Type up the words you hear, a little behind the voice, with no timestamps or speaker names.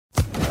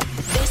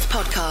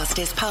podcast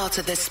is part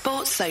of the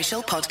Sports Social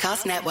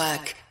Podcast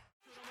Network.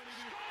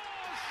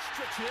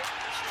 Stretch it,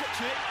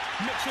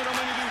 mix it, I'm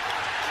gonna do.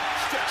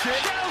 Stretch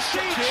it,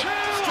 Chelsea 2,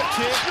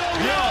 Arsenal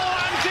 0, Yeah.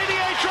 and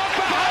Didier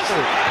Drogba has...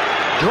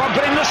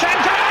 Drogba in the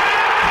centre!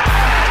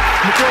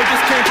 McCoy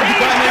just came from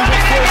Dubai, man,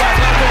 went for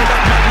right now, going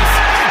back madness.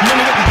 None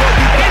of it can go,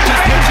 we back,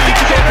 just make sure you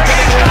keep it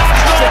together.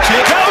 Stretch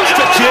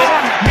it,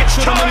 make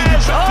sure the money do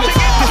practice.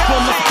 This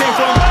one must have came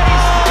from.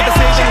 If I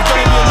say then it's gonna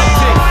be a long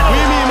thing. What do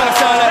you mean, man, I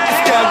sound like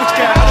this guy, which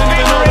guy? I don't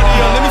even know what he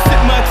on. Let me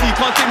sip my tea,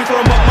 can't take me for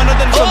a month. Man, I've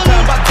done it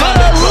sometime, but I can't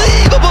let go.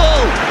 Unbelievable!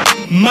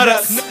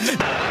 Madas.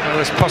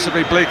 As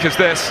possibly bleak as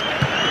this.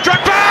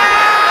 Drogba!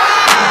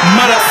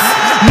 Madas.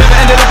 Never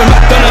ended up in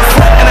McDonald's.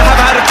 And I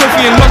haven't had a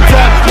trophy in a long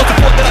time. Not the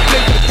fault that I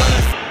played for the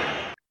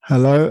Gunners.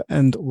 Hello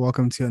and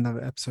welcome to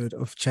another episode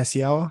of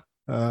Chessy Hour.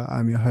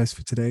 I'm your host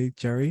for today,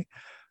 Jerry.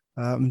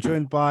 I'm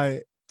joined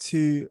by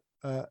two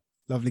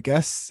lovely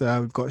guests.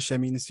 We've got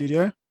Shemi in the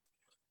studio.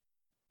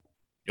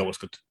 Yo, what's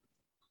good?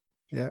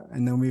 Yeah,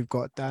 and then we've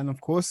got Dan,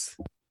 of course.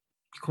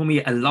 You call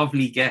me a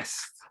lovely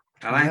guest.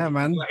 I like Yeah, it.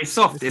 man. It's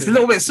soft. It's a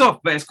little bit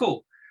soft, but it's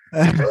cool.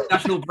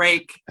 National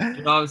break. You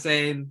know what I'm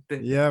saying?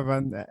 Yeah,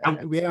 man.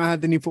 We haven't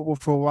had any football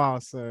for a while,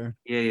 so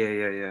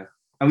Yeah.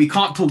 And we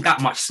can't talk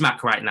that much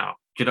smack right now.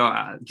 Do you know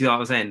what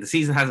I'm saying? The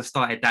season hasn't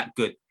started that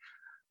good.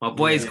 My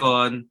boy's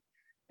gone.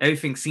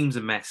 Everything seems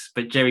a mess.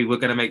 But Jerry, we're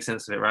gonna make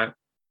sense of it, right?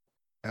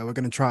 we're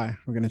gonna try.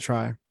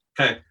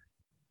 Okay.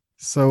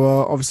 So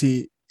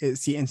obviously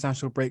it's the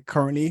international break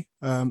currently.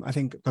 I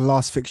think the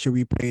last fixture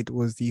we played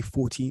was the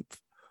 14th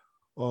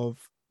of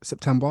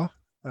September.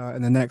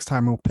 And the next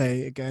time we'll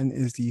play again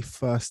is the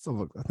 1st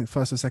or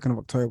 2nd of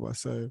October.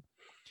 So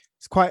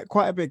it's quite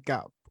a big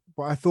gap.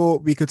 But I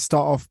thought we could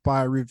start off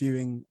by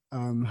reviewing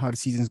how the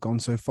season's gone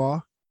so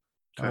far.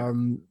 Okay.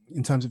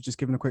 In terms of just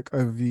giving a quick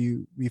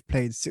overview, we've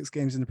played 6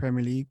 games in the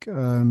Premier League, 2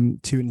 in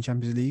the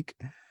Champions League.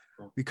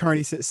 We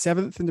currently sit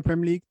 7th in the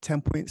Premier League,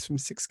 10 points from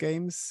 6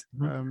 games.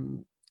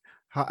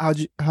 How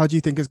do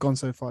you think it's gone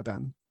so far,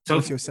 Dan? So,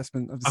 what's your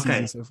assessment of the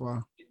season so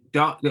far?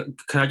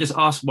 Can I just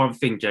ask one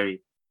thing,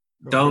 Jerry?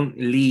 Don't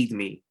lead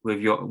me with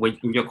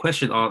your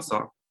question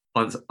asking.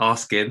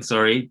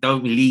 Sorry,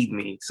 don't lead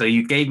me. So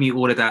you gave me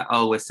all of that.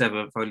 Oh, we're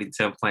 7th, only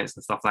 10 points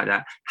and stuff like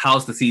that.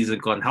 How's the season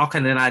gone? How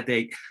can I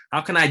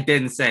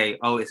then say,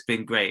 oh, it's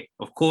been great?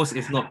 Of course,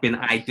 it's not been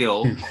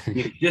ideal.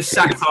 You just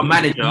sacked our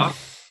manager.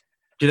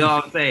 Do you know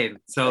what I'm saying?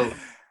 So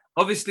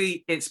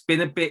obviously, it's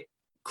been a bit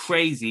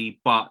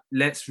crazy, but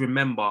let's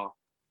remember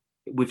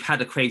we've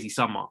had a crazy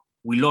summer.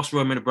 We lost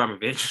Roman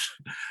Abramovich.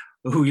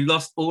 We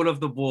lost all of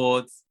the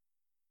boards.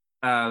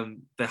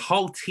 The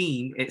whole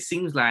team, it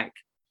seems like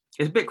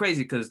it's a bit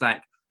crazy because,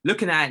 like,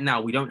 looking at it now,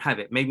 we don't have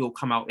it. Maybe it'll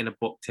come out in a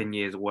book 10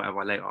 years or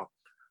whatever later.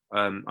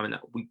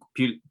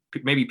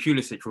 Maybe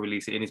Pulisic will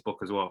release it in his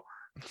book as well.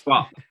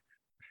 But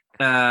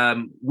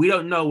we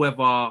don't know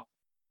whether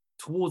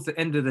towards the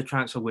end of the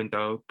transfer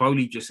window,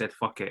 Bowley just said,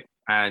 fuck it.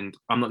 And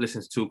I'm not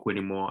listening to Tuchel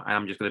anymore. And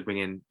I'm just going to bring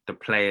in the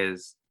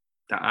players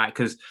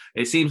because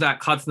it seems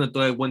like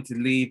Hudson-Odoi wanted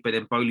to leave, but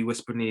then Bowley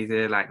whispered in his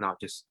ear, like, no,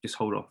 just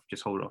hold off.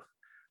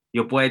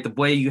 The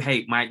boy you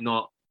hate might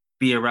not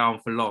be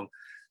around for long.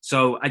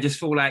 So I just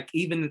feel like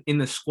even in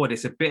the squad,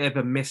 it's a bit of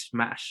a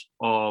mismatch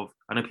of,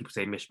 I know people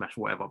say mismatch,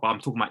 whatever, but I'm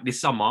talking about this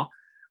summer.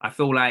 I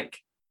feel like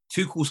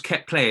Tuchel's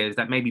kept players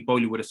that maybe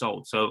Bowley would have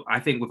sold. So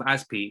I think with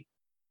Aspi,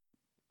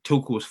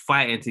 Tuchel's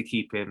fighting to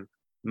keep him.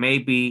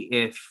 Maybe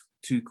if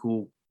we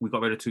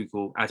got rid of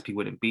Tuchel, Aspi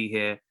wouldn't be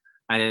here.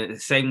 And in the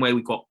same way,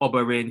 we got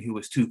Ober in, who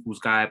was Tuchel's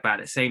guy. But at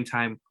the same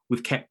time,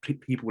 we've kept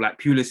people like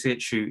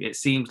Pulisic, who it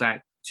seems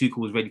like Tuchel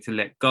was ready to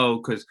let go.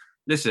 Because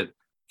listen,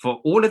 for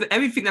all of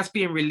everything that's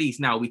being released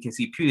now, we can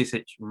see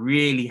Pulisic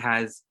really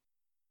has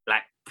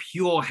like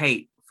pure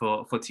hate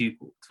for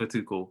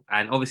Tuchel.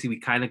 And obviously, we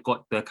kind of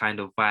got the kind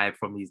of vibe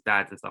from his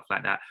dad and stuff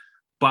like that.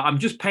 But I'm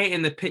just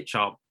painting the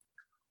picture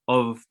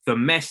of the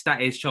mess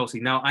that is Chelsea.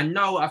 Now,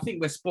 I think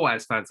we're spoiled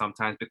as fans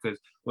sometimes because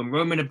when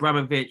Roman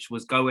Abramovich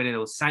was going and there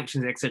was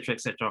sanctions,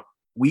 etc.,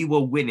 we were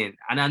winning.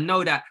 And I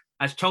know that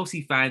as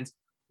Chelsea fans,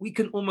 we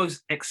can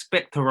almost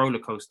expect a roller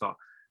coaster.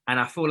 And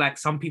I feel like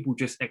some people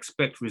just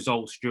expect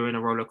results during a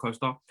roller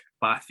coaster.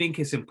 But I think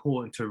it's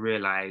important to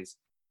realize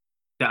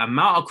the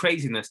amount of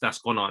craziness that's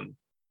gone on,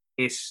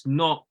 it's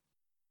not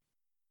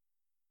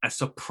a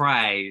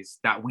surprise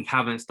that we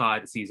haven't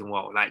started the season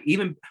well. Like,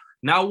 even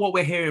now, what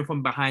we're hearing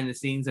from behind the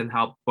scenes and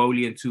how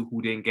Bowley and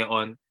Tuchel didn't get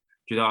on, do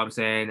you know what I'm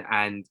saying?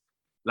 And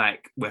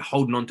like, we're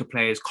holding on to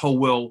players.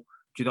 Colwill,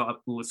 do you know what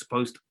was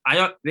supposed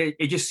to?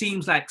 It just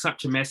seems like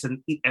such a mess.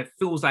 And it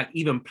feels like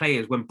even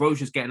players, when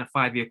Brozia's getting a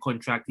 5-year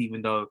contract,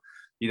 even though,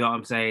 you know what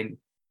I'm saying,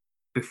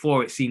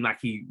 before it seemed like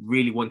he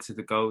really wanted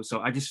to go.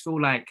 So I just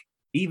feel like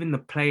even the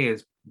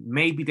players,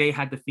 maybe they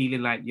had the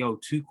feeling like, yo,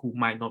 Tuchel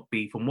might not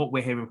be, from what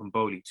we're hearing from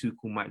Bowley,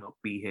 Tuchel might not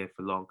be here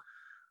for long.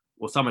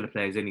 Or some of the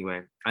players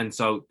anyway. And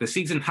so the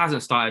season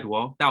hasn't started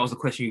well. That was the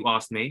question you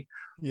asked me.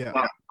 Yeah.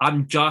 But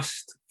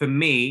for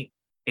me,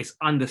 it's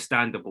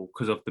understandable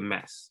because of the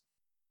mess.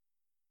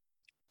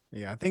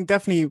 Yeah, I think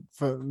definitely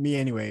for me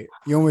anyway,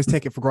 you almost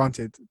take it for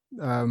granted.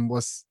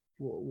 Was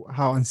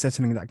how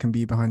unsettling that can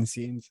be behind the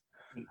scenes.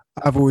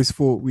 I've always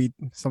thought we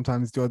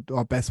sometimes do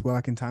our best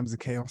work in times of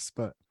chaos,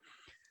 but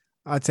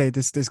I'd say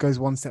this goes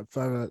one step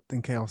further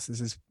than chaos.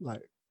 This is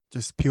like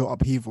just pure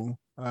upheaval.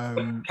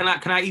 Can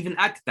I even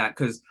add to that?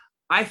 Because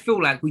I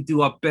feel like we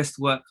do our best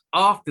work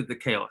after the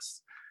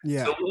chaos.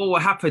 Yeah. So what will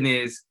happen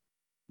is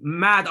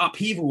mad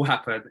upheaval will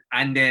happen,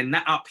 and then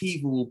that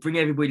upheaval will bring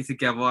everybody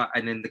together,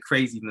 and then the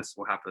craziness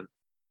will happen.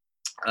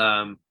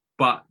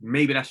 But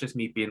maybe that's just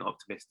me being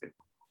optimistic.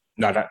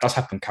 No, that's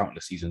happened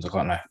countless seasons. I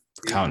can't lie.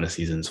 Countless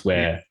seasons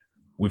where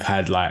we've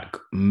had like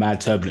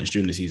mad turbulence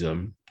during the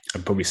season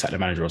and probably sacked the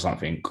manager or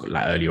something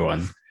like earlier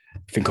on.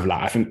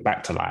 I think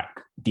back to like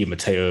Di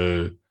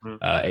Matteo,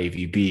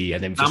 AVB,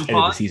 and then we just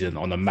ended the season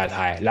on a mad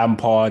high.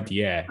 Lampard,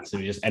 yeah. So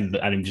we just ended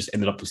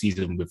up the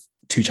season with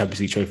 2 Champions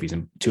League trophies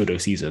in 2 of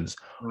those seasons,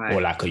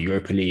 or like a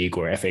Europa League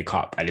or FA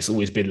Cup, and it's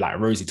always been like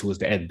rosy towards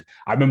the end.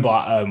 I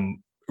remember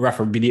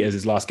Rafa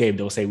Benitez's last game,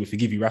 they'll say, "We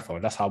forgive you, Rafa."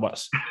 That's how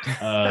much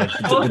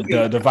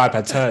the vibe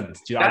had turned.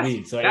 Do you know what I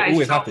mean? So it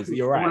always happens.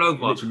 You're right.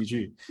 Literally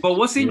true. But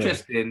what's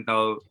interesting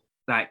though,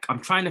 like I'm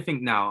trying to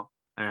think now,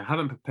 and I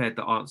haven't prepared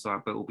the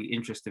answer, but it will be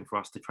interesting for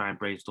us to try and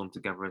brainstorm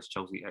together as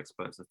Chelsea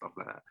experts and stuff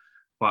like that.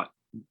 But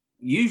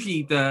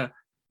usually the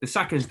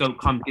sackings don't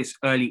come this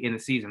early in the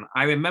season.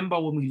 I remember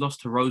when we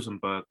lost to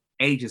Rosenborg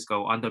ages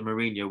ago under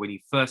Mourinho when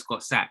he first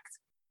got sacked.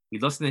 We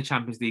lost in the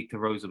Champions League to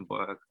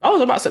Rosenborg. That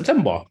was about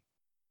September.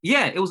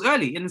 Yeah, it was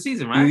early in the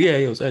season, right? Yeah,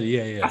 it was early.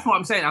 Yeah. That's what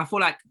I'm saying. I feel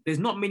like there's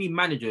not many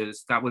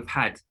managers that we've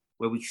had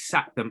where we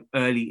sacked them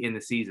early in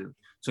the season.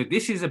 So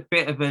this is a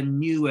bit of a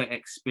newer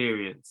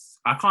experience.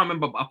 I can't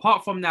remember,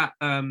 apart from that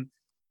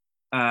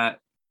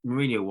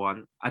Mourinho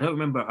one, I don't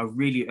remember a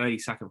really early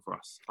sacking for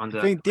us. I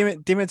think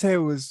Di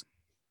Matteo was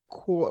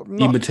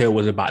Di Matteo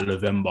was about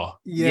November.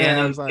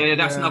 That's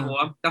another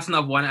one. That's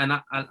another one, and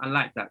I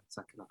like that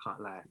second. I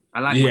can't lie. I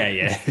like.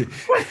 Yeah.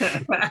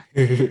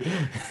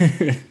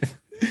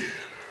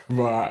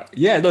 Right.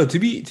 Yeah. No. To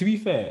be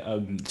fair,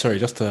 sorry,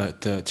 just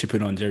to chip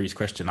in on Jerry's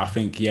question, I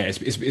think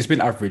it's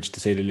been average to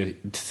say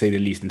the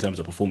least in terms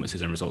of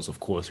performances and results. Of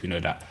course, we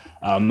know that.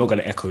 I'm not going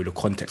to echo the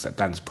context that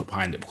Dan's put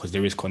behind it because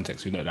there is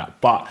context. We know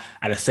that, but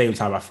at the same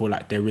time, I still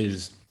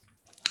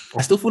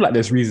feel like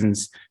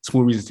there's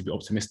small reasons to be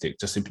optimistic,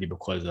 just simply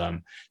because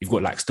you've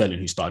got like Sterling,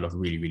 who started off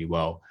really, really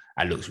well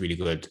and looks really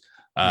good.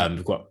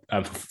 You've got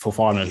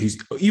Fofana, who's,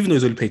 even though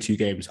he's only played 2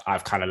 games,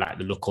 I've kind of liked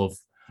the look of.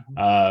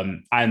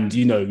 And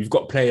you've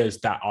got players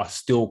that are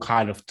still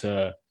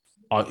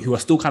who are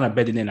still kind of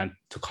bedding in and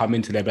to come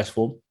into their best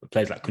form.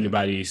 Players like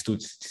Koulibaly still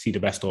to see the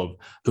best of,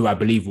 who I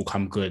believe will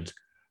come good.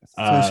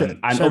 Sorry,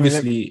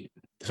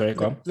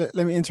 go on.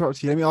 Let me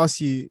interrupt you. Let me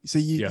ask you. So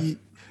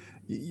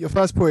your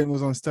first point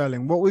was on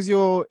Sterling. What was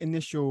your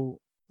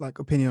initial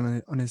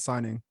opinion on his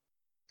signing?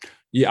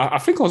 Yeah, I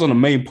think I was on the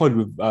main pod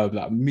with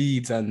like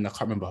Meads and I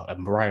can't remember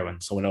Mariah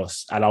and someone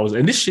else. And I was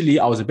a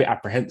bit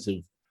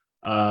apprehensive.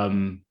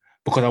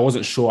 Because I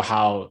wasn't sure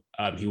how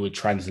he would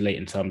translate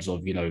in terms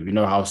of,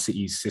 how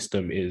City's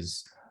system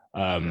is,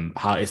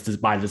 how it's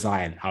by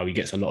design, how he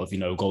gets a lot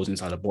of, goals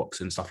inside the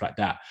box and stuff like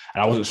that.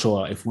 And I wasn't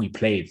sure if we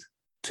played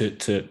to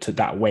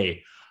that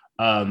way.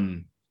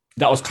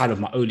 That was kind of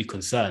my only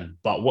concern.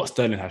 But what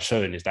Sterling has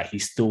shown is that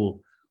he's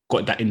still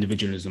got that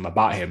individualism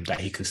about him, that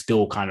he can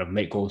still kind of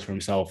make goals for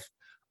himself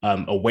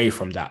away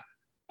from that.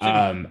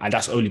 And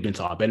that's only been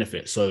to our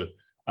benefit. So,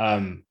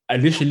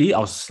 initially I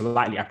was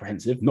slightly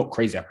apprehensive, not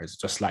crazy apprehensive,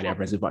 just slightly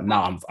apprehensive, but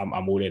now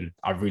I'm all in.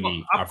 I've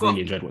really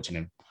enjoyed watching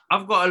him.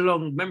 I've got a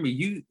long memory.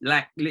 You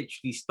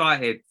literally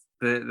started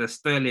the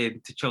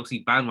Sterling to Chelsea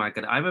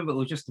bandwagon. I remember it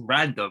was just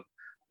random.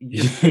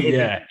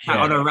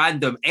 On a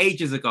random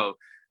ages ago.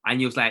 And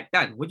you was like,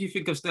 Dan, what do you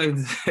think of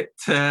Sterling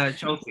to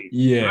Chelsea?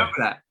 Yeah. Remember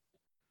that?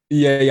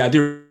 Yeah, I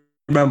do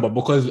remember,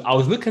 because I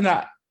was looking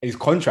at his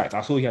contract.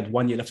 I saw he had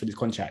 1 year left of his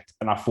contract,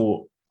 and I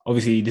thought,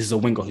 obviously, this is a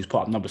winger who's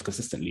put up numbers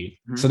consistently.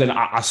 Mm-hmm. So then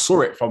I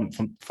saw it from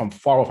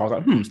far off. I was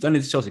like,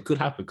 Sterling to Chelsea could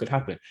happen. And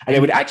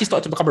then when it actually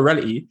started to become a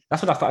reality,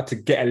 that's when I started to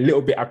get a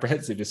little bit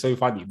apprehensive. It's so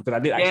funny because I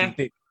didn't actually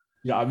think,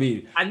 you know what I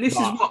mean? And this is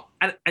what,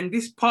 and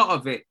this part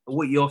of it,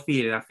 what you're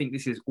feeling, I think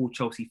this is all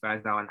Chelsea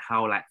fans now and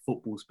how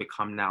football's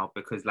become now.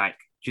 Because do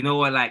you know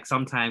what,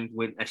 sometimes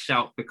when a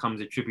shout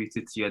becomes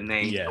attributed to your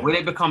name, when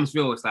it becomes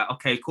real, it's like,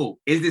 okay, cool.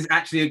 Is this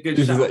actually a good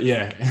shout?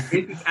 Is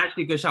this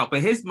actually a good shout?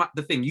 But here's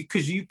the thing,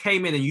 because you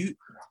came in and you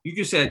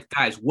just said,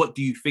 guys, what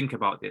do you think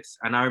about this?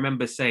 And I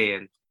remember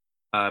saying,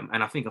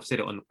 and I think I've said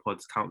it on the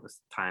pods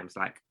countless times,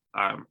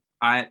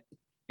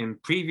 in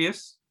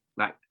previous,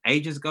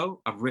 ages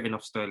ago, I've written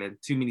off Sterling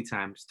too many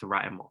times to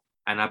write him off.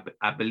 And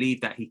I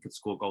believe that he could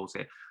score goals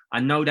here. I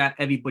know that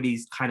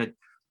everybody's kind of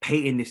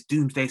painting this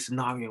doomsday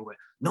scenario where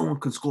no one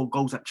can score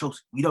goals at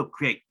Chelsea. We don't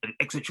create an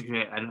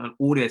etc. and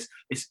all this.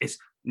 It's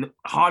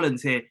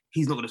Haaland's here.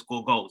 He's not going to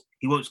score goals.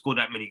 He won't score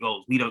that many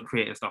goals. We don't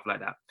create and stuff like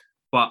that.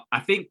 But I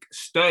think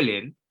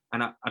Sterling,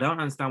 and I don't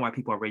understand why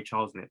people are Ray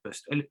Charles in it, but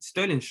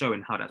Sterling's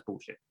showing how that's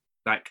bullshit.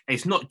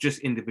 It's not just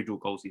individual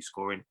goals he's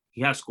scoring.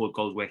 He has scored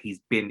goals where he's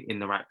been in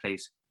the right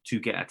place to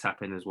get a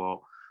tap in as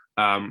well.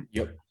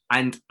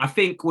 And I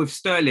think with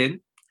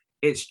Sterling,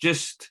 it's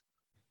just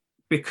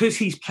because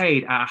he's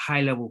played at a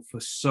high level for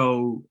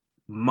so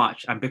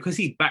much, and because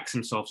he backs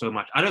himself so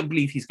much, I don't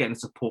believe he's getting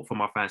support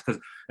from our fans.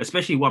 Because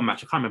especially one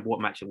match, I can't remember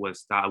what match it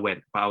was that I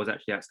went, but I was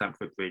actually at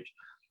Stamford Bridge,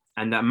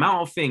 and the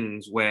amount of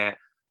things where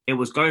it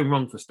was going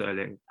wrong for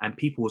Sterling, and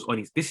people was on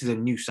his. This is a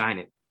new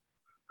signing.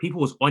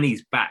 People was on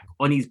his back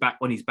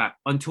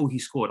until he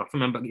scored. I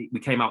remember we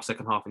came out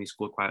second half and he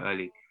scored quite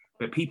early,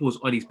 but people was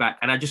on his back,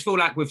 and I just feel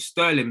like with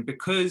Sterling,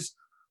 because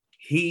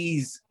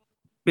he's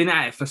been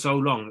at it for so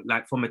long,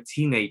 like from a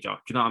teenager, do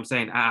you know what I'm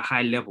saying, at a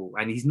high level,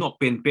 and he's not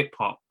been bit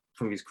part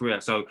from his career.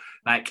 So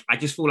like, I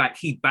just feel like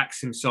he backs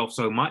himself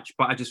so much,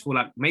 but I just feel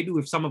like maybe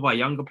with some of our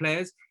younger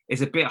players,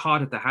 it's a bit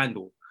harder to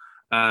handle.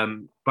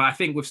 But I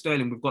think with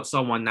Sterling, we've got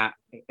someone that,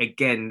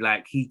 again,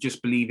 like he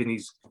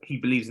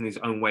believes in his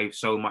own wave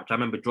so much. I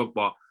remember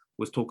Drogba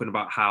was talking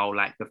about how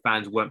like the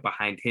fans weren't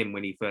behind him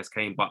when he first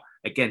came, but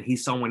again,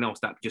 he's someone else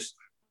that just,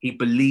 he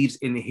believes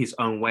in his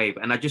own wave.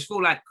 And I just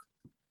feel like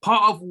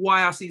part of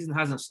why our season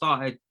hasn't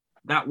started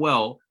that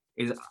well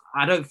is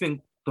I don't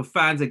think the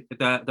fans,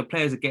 the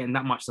players are getting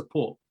that much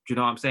support. Do you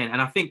know what I'm saying?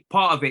 And I think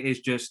part of it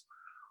is just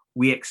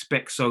we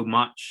expect so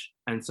much.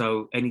 And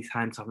so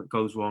anytime something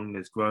goes wrong,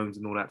 there's groans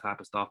and all that type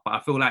of stuff. But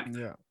I feel like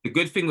the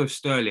good thing with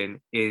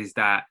Sterling is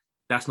that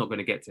that's not going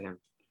to get to him.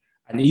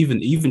 And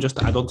even just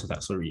to add on to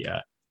that,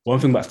 one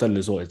thing about Sterling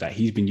as well is that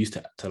he's been used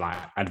to like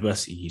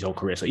adversity his whole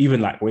career. So even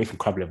like away from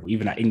club level,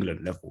 even at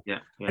England level,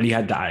 and he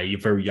had that at a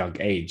very young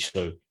age.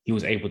 So he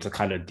was able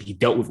to he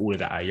dealt with all of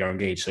that at a young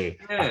age. So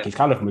like, he's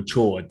kind of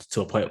matured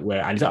to a point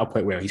where, and he's at a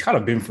point where he's kind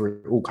of been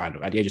through it all kind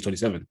of at the age of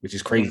 27, which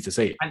is crazy to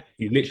say.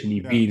 He's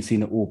literally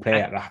seen it all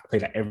play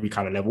at every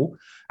kind of level,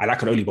 and that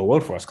can only go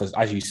well for us because,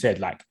 as you said,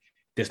 like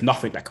there's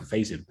nothing that can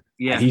phase him.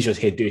 Yeah, and he's just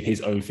here doing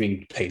his own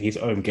thing, playing his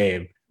own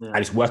game, and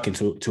it's working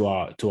to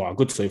our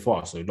good so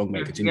far. So long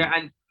may it continue.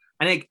 Yeah,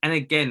 and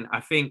again, I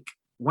think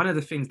one of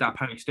the things that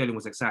apparently Sterling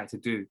was excited to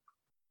do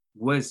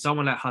was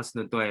someone like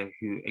Hudson-Odoi,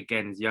 who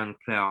again is a young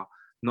player,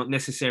 not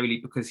necessarily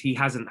because he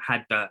hasn't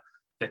had the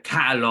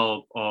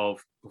catalogue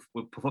of,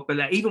 but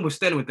like, even with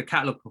Sterling with the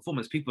catalogue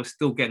performance, people are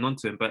still getting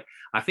onto him. But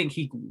I think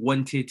he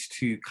wanted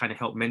to kind of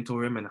help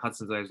mentor him, and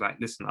Hudson-Odoi was like,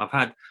 listen, I've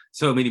had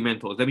so many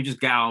mentors, let me just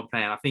get out and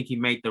play. And I think he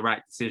made the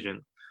right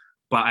decision.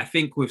 But I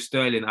think with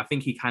Sterling, I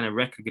think he kind of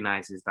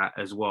recognizes that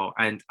as well.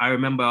 And I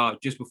remember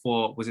just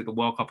before, was it the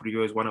World Cup of the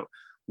Euros?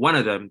 One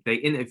of them, they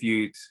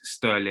interviewed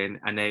Sterling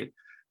and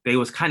they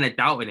was kind of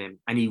doubting him.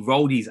 And he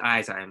rolled his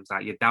eyes at him. It's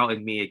like, you're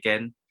doubting me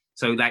again.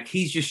 So like,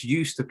 he's just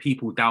used to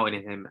people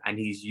doubting him, and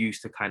he's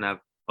used to kind of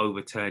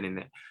overturning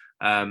it.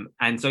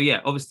 And so,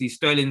 yeah, obviously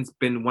Sterling's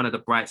been one of the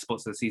bright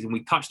spots of the season.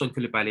 We touched on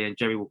Koulibaly, and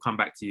Jerry will come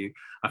back to you.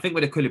 I think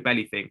with the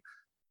Koulibaly thing,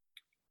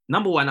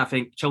 number one, I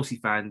think Chelsea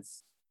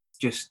fans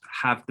just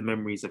have the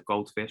memories of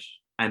goldfish,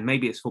 and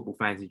maybe it's football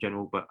fans in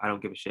general, but I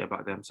don't give a shit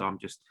about them. So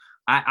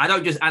I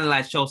don't just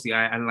analyze Chelsea,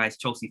 I analyze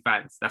Chelsea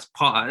fans. That's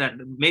part of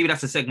that. Maybe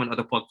that's a segment of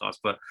the podcast,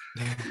 but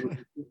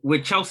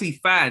with Chelsea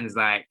fans,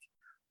 like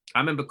I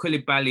remember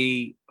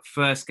Koulibaly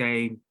first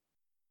game,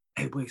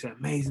 everybody's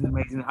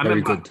amazing. I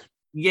remember, good.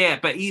 Yeah,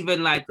 but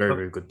even like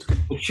very good.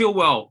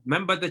 Chilwell,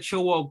 remember the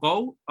Chilwell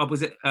goal? Or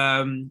was it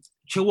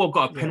Chilwell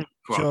got a penalty?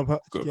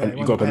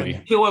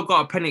 Chilwell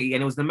got a penalty,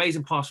 and it was an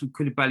amazing pass from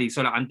Koulibaly.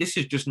 So like, and this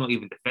is just not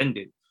even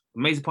defending.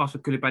 Amazing pass for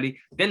Koulibaly.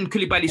 Then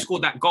Koulibaly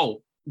scored that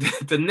goal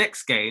the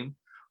next game.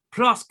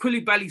 Plus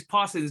Koulibaly's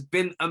passing has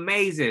been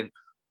amazing.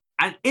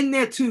 And in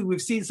there too,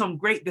 we've seen some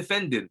great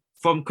defending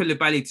from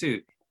Koulibaly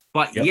too.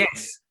 But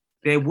yes,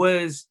 there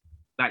was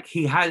like,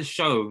 he has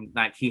shown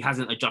like he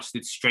hasn't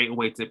adjusted straight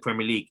away to the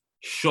Premier League.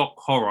 Shock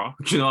horror.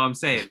 Do you know what I'm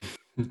saying?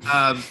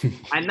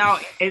 And now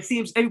it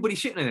seems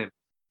everybody's shitting on him.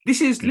 This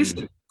is,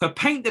 listen, to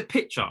paint the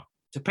picture,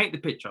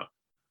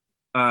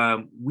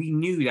 we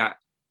knew that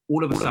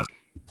all of a sudden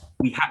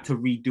we had to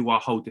redo our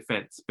whole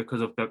defense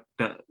because of the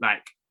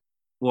like,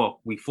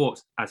 well, we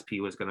thought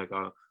Aspi was going to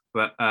go,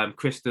 but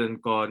Christensen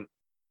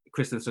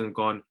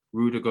gone,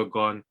 Rudiger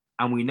gone.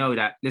 And we know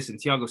that, listen,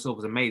 Thiago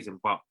Silva's amazing,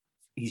 but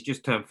he's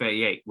just turned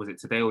 38. Was it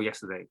today or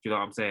yesterday? Do you know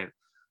what I'm saying?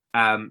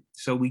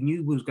 So we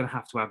knew we was going to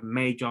have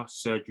major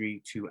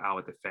surgery to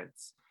our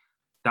defense.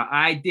 The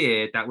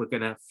idea that we're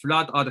going to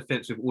flood our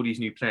defense with all these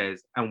new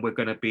players and we're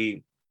going to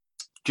be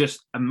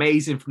just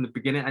amazing from the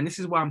beginning. And this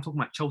is why I'm talking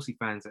about Chelsea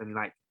fans, and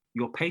like,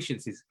 your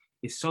patience is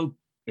so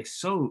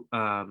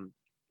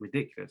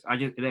ridiculous.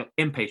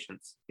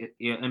 Impatience.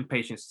 Your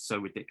impatience is so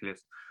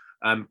ridiculous.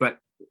 But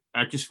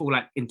I just feel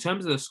like in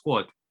terms of the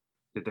squad,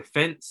 the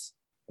defense,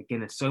 again,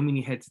 there's so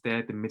many heads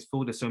there. The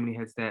midfield, there's so many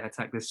heads there.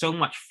 Attack, there's so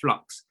much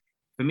flux.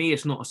 For me,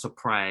 it's not a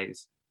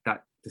surprise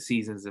that the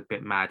season's a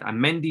bit mad.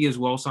 And Mendy as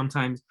well,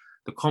 sometimes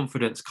the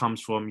confidence comes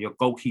from your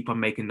goalkeeper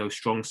making those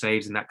strong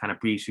saves, and that kind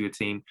of breathes through your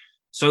team.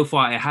 So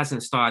far, it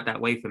hasn't started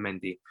that way for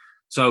Mendy.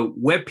 So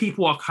where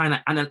people are kind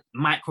of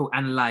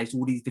micro-analyze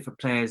all these different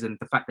players and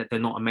the fact that they're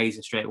not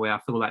amazing straight away, I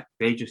feel like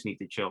they just need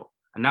to chill.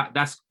 And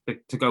that's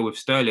to go with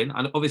Sterling.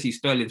 And obviously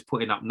Sterling's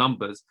putting up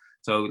numbers,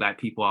 so like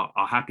people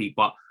are happy.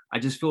 But I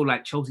just feel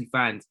like Chelsea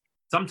fans,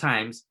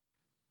 sometimes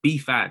be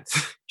fans.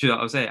 Do you know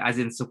what I'm saying? As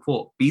in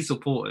support, be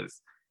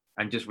supporters.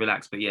 and just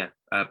relax. But yeah,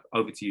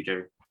 over to you,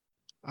 Jerry.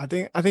 I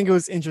think it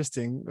was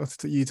interesting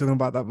you talking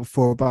about that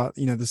before about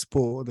the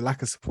support, the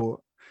lack of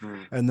support,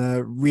 and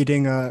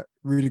reading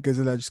Rudy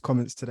Gozalej's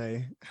comments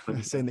today,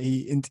 saying that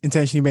he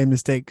intentionally made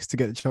mistakes to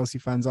get the Chelsea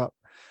fans up.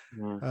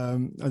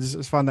 I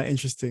just found that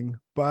interesting.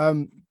 But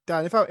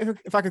Dan,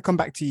 if I could come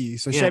back to you,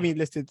 so Shemi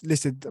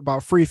listed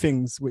about 3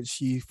 things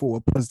which you thought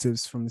were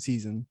positives from the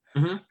season.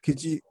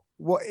 Could you,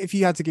 what if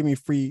you had to give me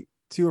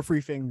 2 or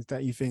 3 things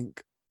that you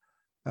think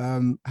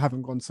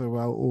haven't gone so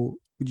well, or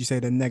would you say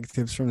they're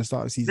negatives from the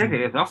start of the season?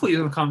 Negative. I thought you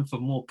were going to come for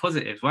more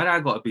positives. Why did I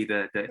got to be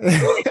the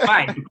it's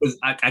fine, because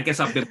I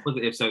guess I've been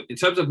positive. So in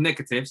terms of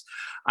negatives,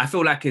 I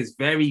feel like it's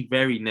very,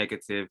 very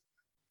negative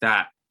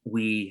that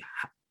we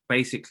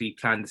basically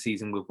planned the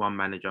season with one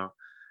manager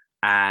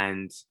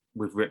and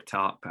we've ripped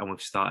up and we've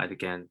started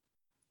again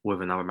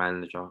with another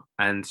manager.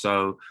 And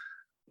so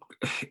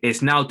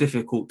it's now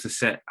difficult to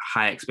set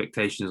high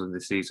expectations on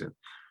this season,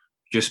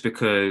 just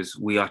because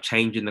we are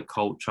changing the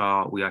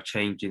culture, we're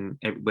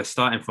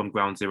starting from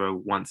ground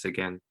zero once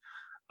again.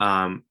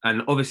 And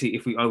obviously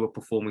if we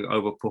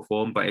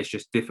overperform, but it's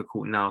just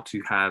difficult now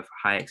to have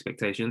high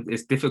expectations.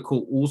 It's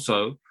difficult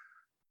also,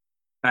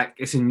 like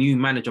it's a new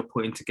manager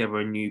putting together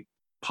a new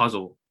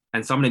puzzle,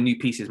 and some of the new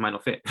pieces might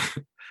not fit.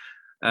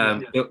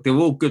 They're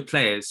all good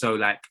players. So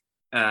like,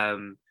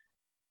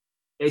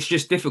 it's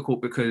just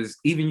difficult because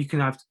even you can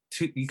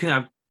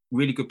have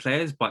really good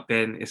players, but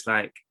then it's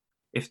like,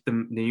 if the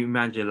new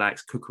manager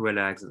likes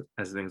Cucurella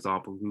as an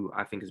example, who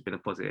I think has been a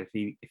positive,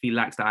 if he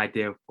likes the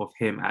idea of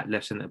him at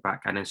left centre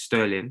back and then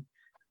Sterling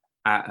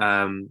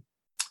at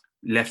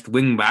left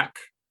wing back,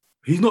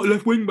 he's not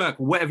left wing back,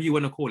 whatever you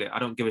want to call it, I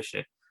don't give a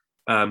shit.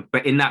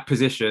 But in that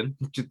position,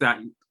 that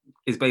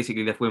is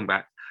basically left wing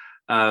back.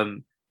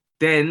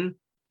 Then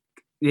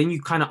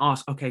you kind of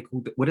ask, okay,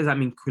 cool, what does that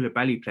mean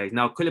Koulibaly plays?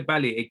 Now,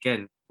 Koulibaly,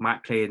 again,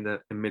 might play in the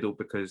middle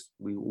because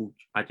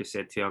I just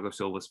said Thiago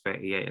Silva's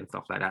 38 and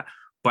stuff like that.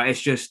 But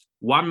it's just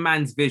one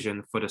man's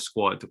vision for the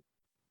squad.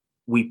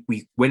 We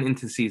went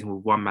into the season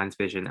with one man's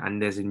vision, and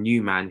there's a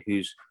new man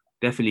who's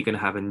definitely going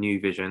to have a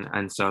new vision.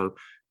 And so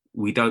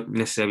we don't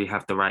necessarily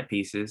have the right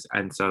pieces.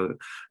 And so,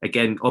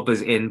 again,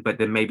 Oba's in, but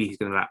then maybe he's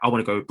going to I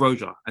want to go with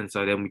Broja. And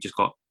so then we just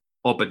got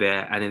Oba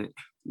there. And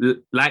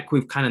then, like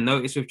we've kind of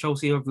noticed with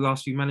Chelsea over the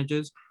last few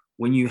managers,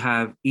 when you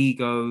have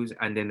egos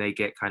and then they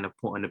get kind of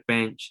put on the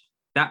bench,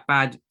 that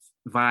bad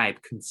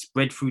vibe can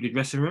spread through the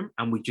dressing room,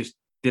 and we just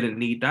didn't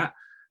need that.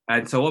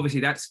 And so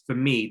obviously that's, for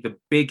me, the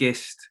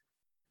biggest,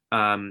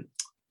 again,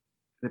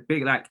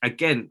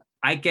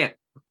 I get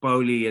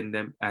Bowley and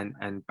them and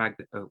I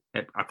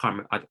can't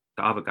remember,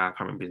 the other guy, I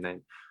can't remember his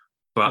name.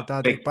 But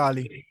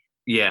Bali.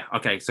 Yeah,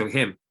 okay, so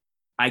him.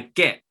 I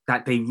get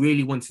that they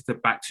really wanted to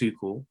back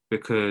Tuchel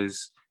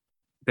because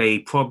they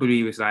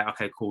probably was like,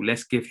 okay, cool,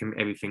 let's give him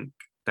everything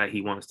that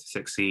he wants to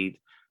succeed.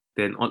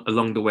 Then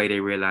along the way, they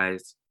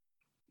realized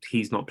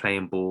he's not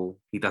playing ball.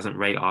 He doesn't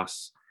rate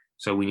us.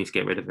 So we need to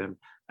get rid of him.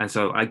 And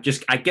so I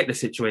get the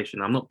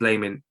situation. I'm not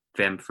blaming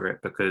them for it,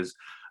 because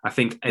I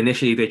think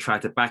initially they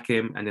tried to back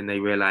him and then they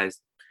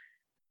realized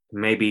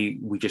maybe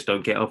we just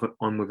don't get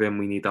on with him.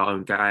 We need our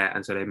own guy.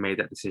 And so they made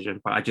that decision.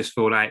 But I just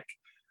feel like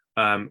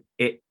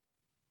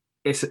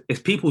it's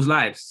people's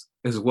lives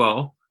as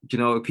well. You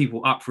know,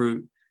 people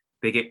uproot,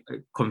 they get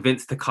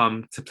convinced to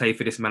come to play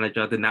for this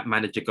manager, then that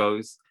manager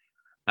goes.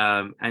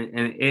 And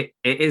it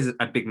is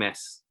a big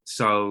mess.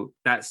 So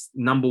that's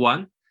number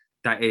one.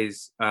 That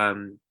is, I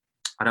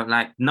don't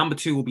like. Number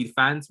two will be the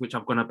fans, which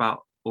I've gone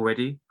about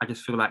already. I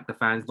just feel like the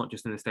fans, not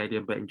just in the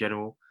stadium, but in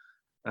general,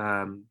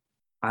 I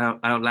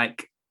don't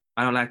like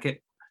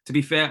it. To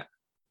be fair,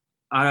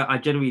 I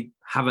generally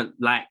haven't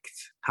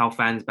liked how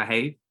fans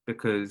behave,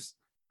 because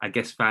I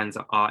guess fans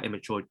are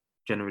immature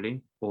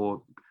generally,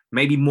 or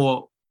maybe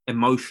more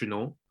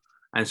emotional,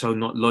 and so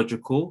not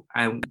logical.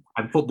 And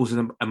football's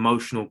an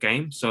emotional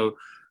game, so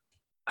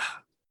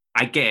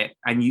I get it,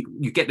 and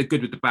you get the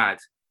good with the bad.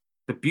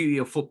 The beauty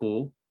of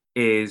football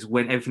is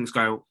when everything's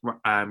going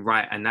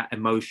right, and that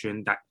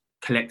emotion, that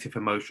collective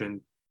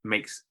emotion,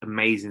 makes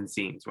amazing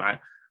scenes, right?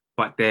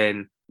 But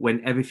then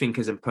when everything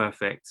isn't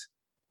perfect,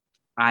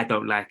 I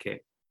don't like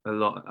it a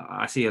lot.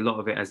 I see a lot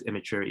of it as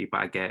immaturity,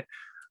 but I get it.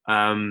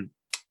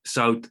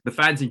 So the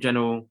fans in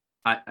general,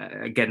 I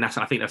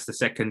think that's the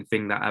second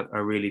thing that I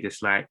really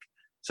dislike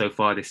so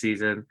far this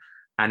season.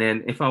 And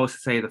then if I was to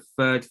say the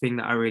third thing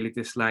that I really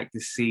dislike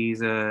this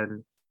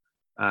season,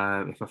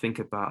 if I think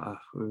about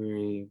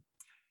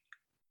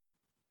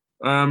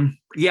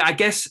I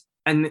guess,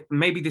 and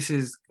maybe this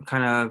is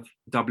kind of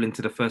doubling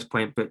to the first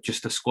point, but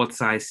just the squad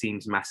size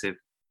seems massive.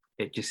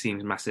 It just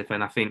seems massive.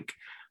 And I think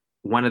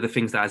one of the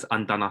things that has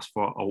undone us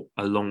for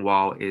a long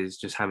while is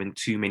just having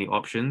too many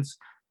options,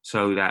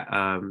 so that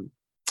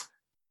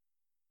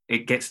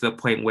it gets to the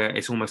point where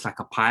it's almost like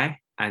a pie.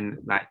 And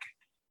like,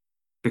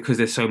 because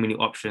there's so many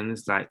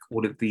options, like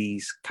all of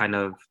these kind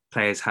of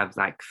players have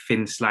like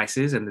thin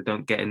slices and they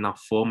don't get enough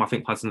form. I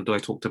think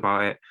Hudson-Odoi talked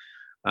about it.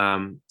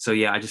 So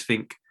yeah, I just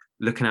think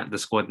looking at the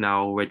squad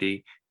now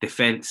already,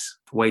 defense,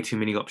 way too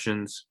many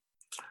options.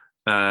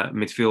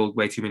 Midfield,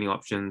 way too many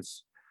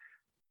options.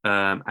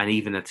 and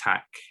even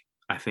attack,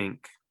 I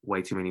think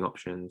way too many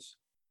options.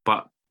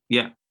 But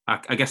yeah,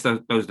 I guess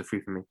those are the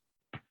three for me.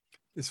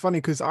 It's funny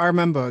because I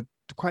remember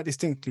quite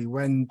distinctly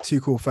when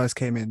Tuchel first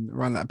came in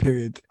around that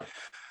period.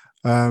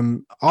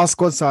 Our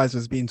squad size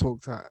was being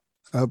talked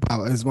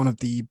about as one of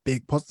the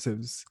big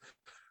positives.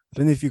 I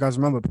don't know if you guys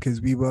remember,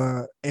 because we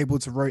were able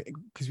to rotate,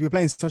 because we were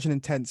playing such an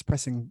intense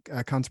pressing,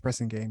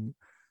 counter-pressing game.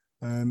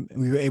 And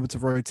we were able to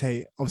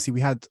rotate. Obviously, we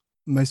had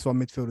most of our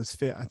midfielders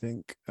fit, I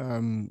think.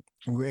 And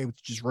we were able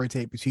to just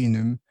rotate between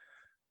them.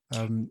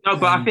 No,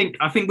 but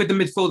I think with the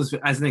midfielders,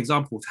 as an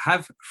example, to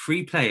have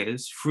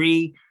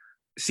three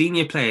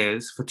senior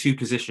players for two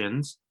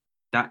positions,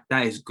 that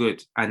is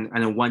good. And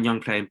then one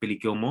young player in Billy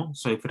Gilmore.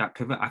 So for that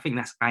pivot, I think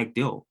that's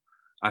ideal.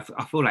 I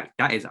feel like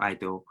that is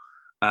ideal.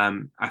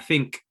 I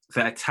think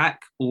the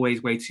attack,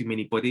 always way too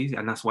many bodies,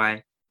 and that's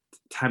why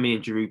Tammy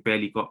and Giroud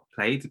barely got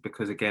played,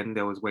 because again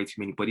there was way too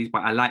many bodies.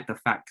 But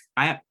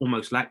I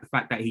almost like the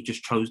fact that he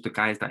just chose the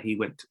guys that he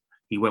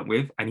went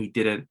with, and he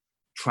didn't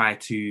try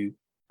to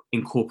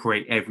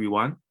incorporate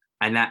everyone.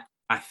 And that,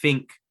 I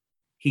think,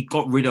 he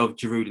got rid of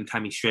Giroud and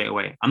Tammy straight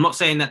away. I'm not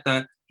saying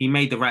that he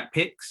made the right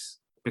picks,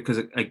 because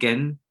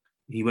again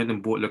he went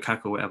and bought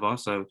Lukaku or whatever.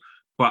 So,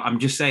 but I'm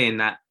just saying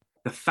that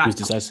the fact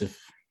he was decisive.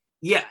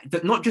 Yeah,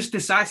 not just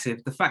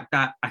decisive. The fact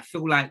that I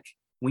feel like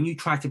when you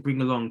try to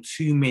bring along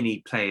too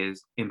many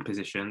players in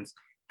positions,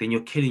 then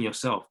you're killing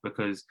yourself,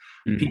 because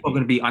people are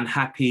going to be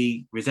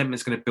unhappy.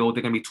 Resentment's going to build.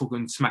 They're going to be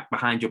talking smack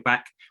behind your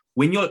back.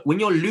 When you're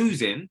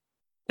losing,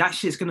 that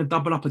shit's going to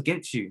double up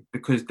against you,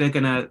 because they're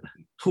going to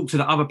talk to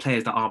the other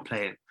players that aren't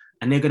playing,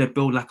 and they're going to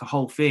build like a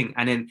whole thing.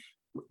 And then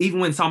even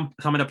when some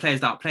of the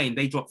players that are playing,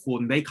 they drop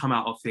forward and they come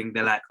out of thing,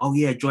 they're like, oh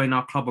yeah, join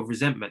our club of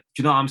resentment.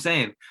 Do you know what I'm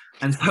saying?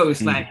 And so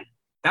it's like,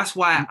 that's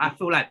why I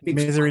feel like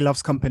misery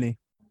loves company.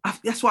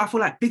 That's why I feel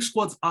like big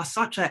squads are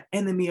such an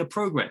enemy of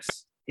progress.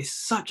 It's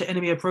such an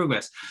enemy of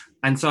progress.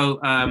 And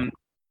so,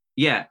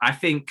 yeah, I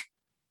think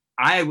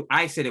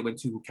I said it when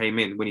Tuchel came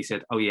in, when he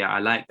said, oh yeah, I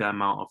like the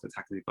amount of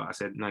attackers, but I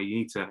said, no, you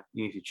need to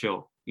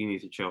chill. You need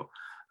to chill.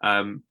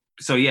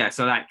 So yeah,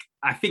 so like,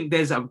 I think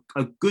there's a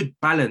good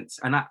balance.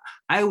 And I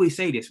always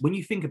say this, when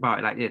you think about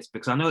it like this,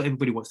 because I know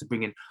everybody wants to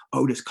bring in,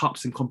 oh, there's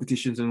cups and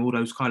competitions and all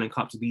those Carling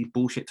Cups and these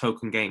bullshit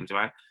token games,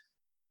 right?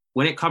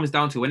 When it comes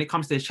to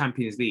the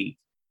Champions League,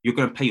 you're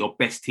going to play your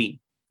best team.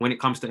 When it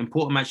comes to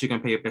important matches, you're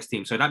going to play your best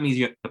team. So that means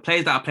the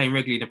players that are playing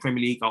regularly in the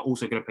Premier League are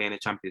also going to play in the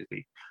Champions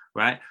League,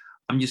 right?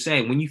 I'm just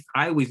saying,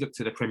 I always look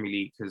to the Premier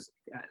League, because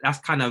that's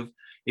kind of,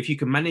 if you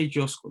can manage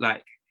your,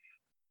 like,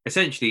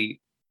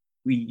 essentially,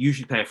 we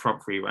usually play a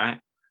front three, right?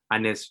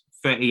 And there's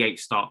 38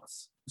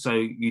 starts. So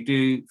you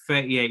do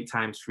 38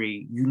 times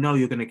 3,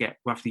 you're going to get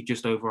roughly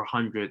just over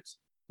 100,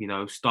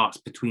 starts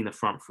between the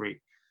front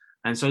three.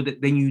 And so then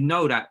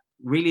that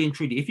really and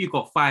truly, if you've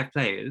got 5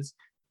 players,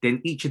 then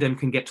each of them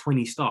can get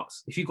 20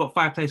 starts. If you've got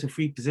 5 players for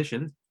 3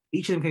 positions,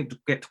 each of them can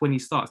get 20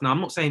 starts. Now,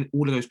 I'm not saying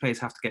all of those players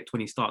have to get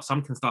 20 starts.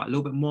 Some can start a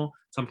little bit more,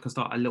 some can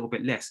start a little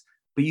bit less.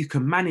 But you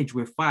can manage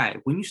with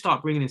 5. When you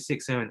start bringing in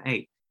 6, 7,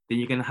 8, then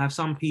you're going to have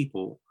some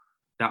people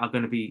that are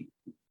going to be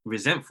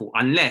resentful,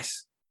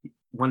 unless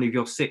one of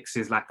your 6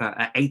 is like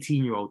an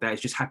 18-year-old that is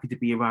just happy to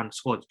be around the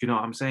squad. Do you know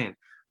what I'm saying?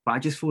 But I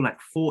just feel like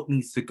thought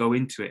needs to go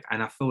into it.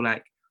 And I feel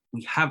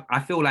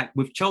like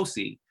with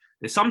Chelsea,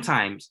 there's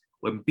sometimes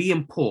when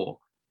being poor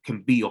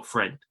can be your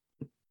friend.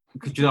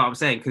 Because you know what I'm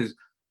saying? Because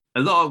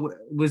a lot of,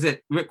 was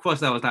it Rick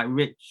Ross that was like,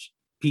 rich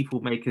people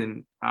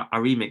making, I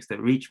remixed it,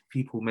 rich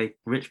people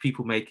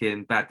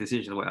making bad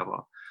decisions or whatever.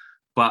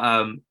 But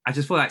I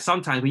just feel like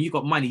sometimes when you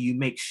got money, you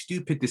make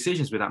stupid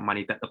decisions with that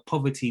money that the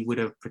poverty would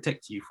have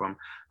protected you from.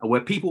 And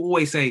where people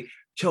always say,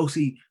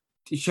 Chelsea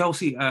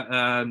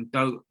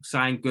don't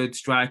sign good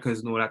strikers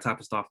and all that type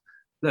of stuff.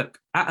 Look,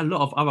 at a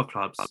lot of other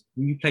clubs,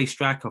 when you play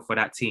striker for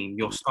that team,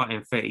 you're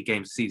starting 30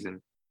 games a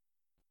season.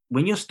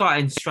 When you're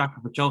starting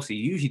striker for Chelsea,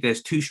 usually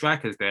there's 2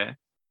 strikers there,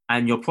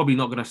 and you're probably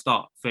not going to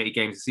start 30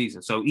 games a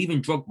season. So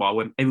even Drogba,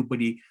 when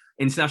everybody,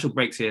 international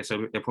breaks here,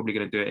 so they're probably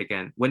going to do it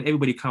again. When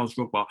everybody counts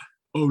Drogba,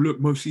 oh, look,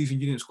 most seasons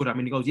you didn't score that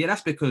many goals. Yeah,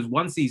 that's because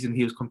one season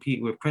he was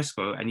competing with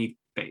Crespo and he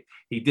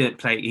didn't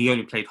play, he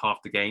only played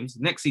half the games.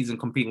 Next season,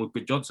 competing with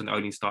Good Johnson,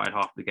 only started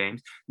half the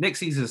games. Next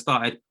season,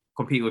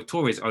 competing with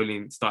Torres,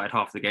 only started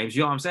half the games.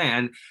 You know what I'm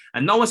saying?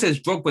 And no one says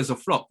Drogba's a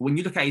flop. When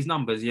you look at his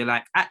numbers, you're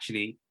like,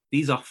 actually,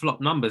 these are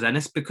flop numbers. And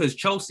it's because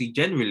Chelsea,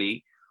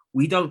 generally,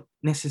 we don't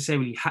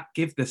necessarily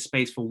give the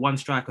space for one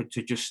striker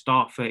to just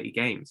start 30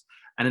 games.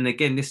 And then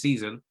again, this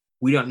season,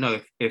 we don't know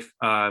if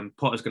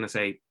Potter's going to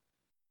say,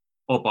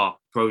 Oba,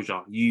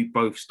 Broja, you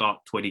both start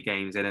 20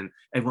 games, and then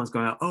everyone's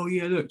going, oh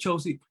yeah, look,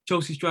 Chelsea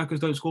strikers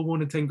don't score more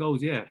than 10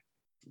 goals. Yeah,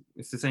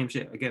 it's the same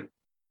shit again.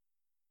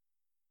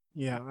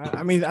 Yeah,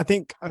 I mean, I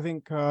think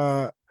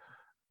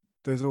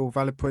those are all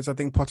valid points. I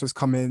think Potter's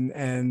come in,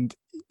 and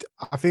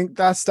I think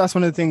that's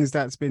one of the things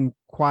that's been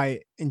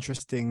quite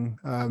interesting,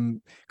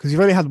 because we've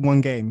only had one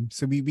game,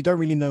 so we don't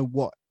really know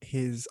what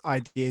his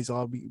ideas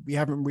are. We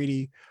haven't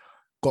really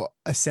got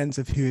a sense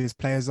of who his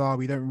players are.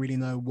 We don't really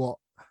know what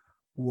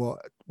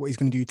he's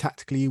going to do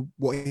tactically,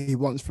 what he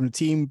wants from the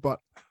team. But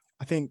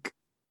I think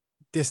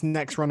this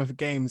next run of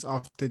games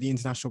after the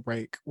international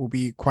break will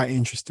be quite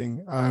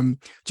interesting.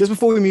 Just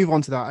before we move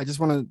on to that, I just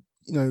want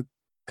to,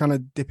 kind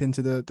of dip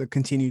into the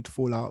continued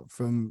fallout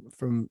from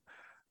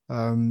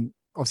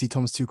obviously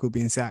Thomas Tuchel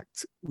being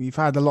sacked. We've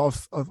had a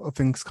lot of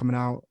things coming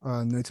out,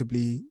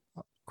 notably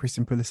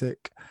Christian Pulisic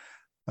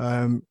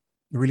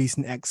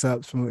releasing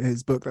excerpts from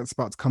his book that's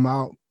about to come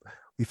out.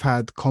 We've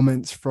had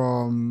comments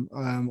from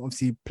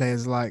obviously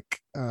players like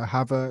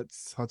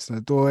Havertz,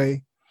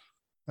 Hudson-Odoi,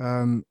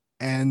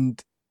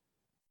 and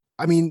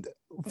I mean,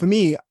 for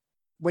me,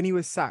 when he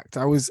was sacked,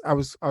 I was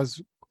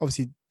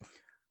obviously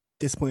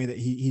disappointed that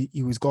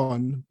he was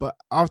gone. But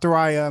after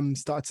I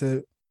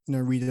started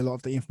to read a lot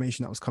of the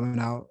information that was coming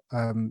out,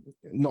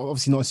 not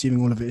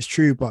assuming all of it is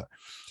true, but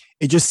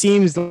it just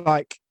seems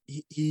like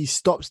he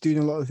stops doing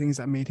a lot of things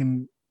that made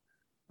him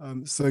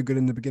so good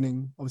in the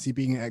beginning. Obviously,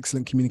 being an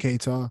excellent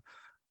communicator,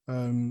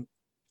 picking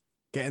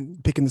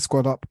the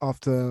squad up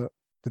after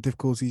the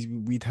difficulties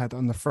we'd had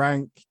under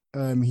Frank.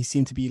 He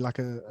seemed to be like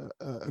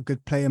a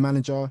good player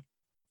manager.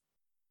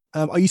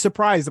 Are you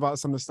surprised about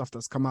some of the stuff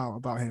that's come out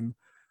about him,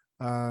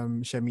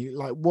 Shemi?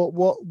 Like, what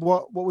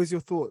was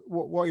your thought?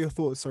 What are your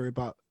thoughts? Sorry,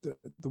 about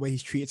the way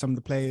he's treated some of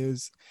the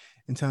players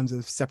in terms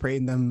of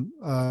separating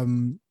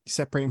them,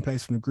 separating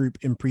players from the group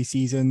in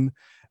pre-season.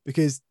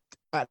 Because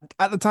at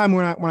the time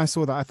when I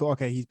saw that, I thought,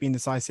 okay, he's been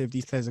decisive.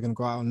 These players are going to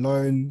go out on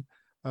loan.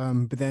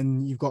 But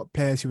then you've got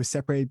players who were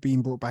separated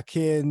being brought back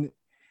in.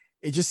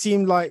 It just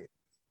seemed like,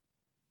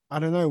 I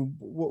don't know,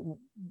 what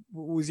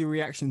was your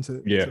reaction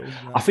to? Yeah, to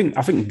I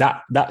think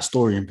that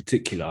story in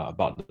particular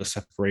about the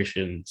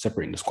separating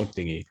the squad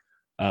thingy,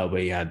 where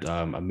you had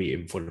a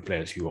meeting for the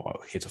players who are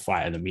here to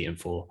fight and a meeting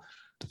for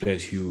the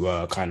players who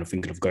are kind of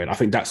thinking of going. I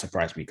think that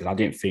surprised me because I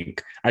didn't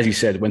think, as you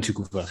said, when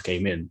Tuchel first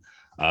came in,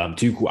 I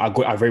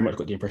very much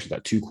got the impression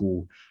that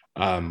Tuchel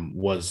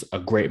was a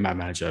great man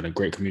manager and a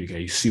great communicator.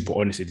 He's super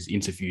honest in his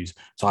interviews.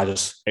 So I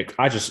just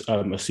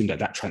assumed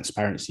that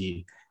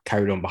transparency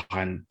carried on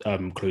behind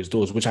closed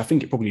doors, which I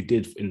think it probably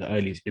did in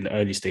the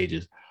early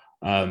stages.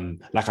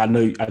 Like I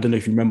don't know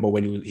if you remember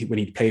when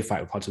he play fight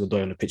with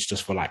Hudson-Odoi on the pitch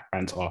just for like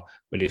banter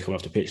when he was coming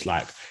off the pitch.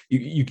 Like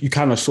you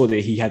kind of saw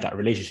that he had that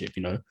relationship,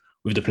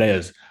 with the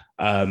players.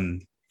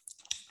 And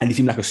he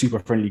seemed like a super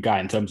friendly guy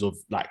in terms of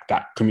like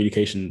that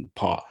communication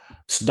part.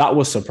 So that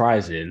was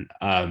surprising.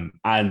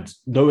 And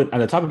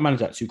the type of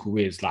manager that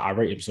Tuchel is, like I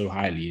rate him so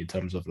highly in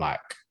terms of like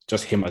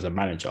just him as a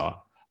manager.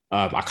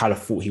 I kind of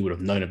thought he would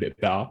have known a bit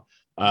better.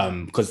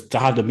 Because to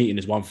have the meeting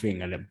is one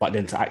thing, but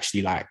then to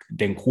actually like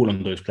then call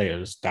on those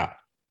players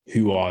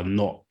who are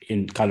not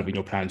in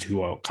your plans,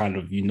 who are kind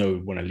of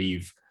want to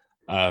leave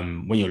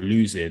when you're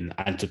losing,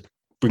 and to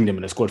bring them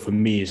in the squad for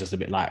me is just a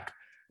bit like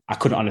I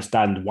couldn't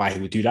understand why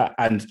he would do that.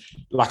 And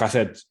like I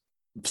said,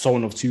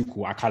 someone of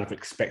Tuchel, I kind of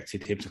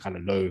expected him to kind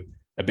of know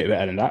a bit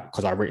better than that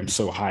because I rate him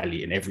so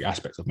highly in every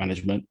aspect of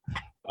management.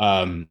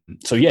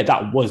 So yeah,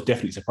 that was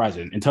definitely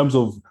surprising in terms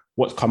of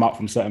what's come out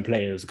from certain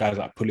players, guys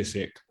like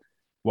Pulisic.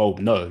 Well,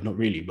 no, not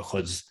really,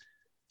 because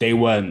they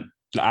weren't,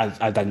 as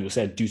Daniel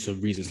said, due to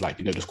reasons like,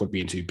 the squad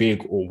being too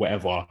big or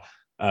whatever,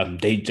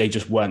 they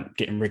just weren't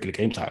getting regular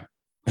game time.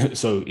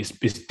 So it's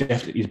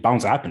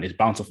bound to happen. It's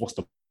bound to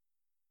foster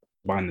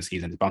behind the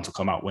season. It's bound to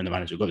come out when the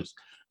manager goes.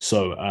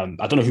 So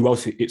I don't know who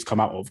else it's come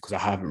out of because I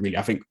haven't really,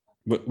 I think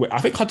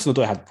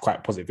Hudson-Odoi had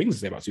quite positive things to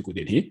say about Tuchel,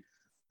 did he?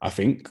 I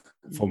think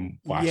from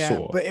what I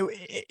saw. But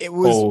it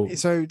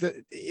was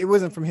it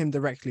wasn't from him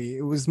directly.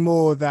 It was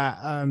more that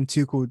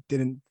Tuchel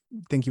didn't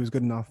think he was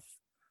good enough,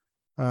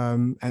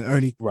 and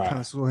only kind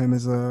of saw him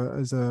as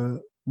a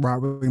right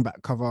wing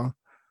back cover.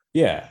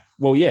 Yeah,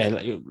 well, yeah.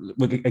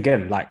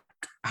 Again, like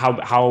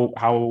how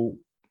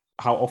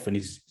often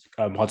is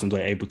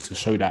Hudson-Odoi able to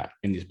show that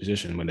in this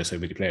position when there's so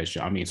many players?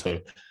 You know what I mean? So,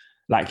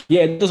 like,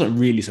 yeah, it doesn't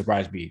really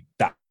surprise me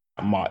that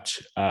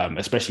much,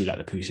 especially like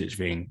the Pulisic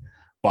thing.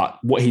 But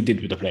what he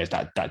did with the players,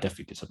 that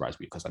definitely did surprise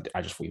me because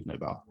I just thought he'd know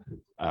better.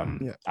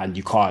 And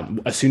you can't,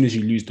 as soon as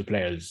you lose the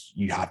players,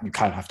 you kind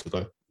of have to go,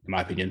 in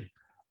my opinion.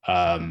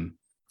 And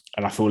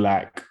I feel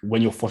like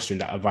when you're fostering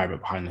that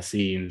environment behind the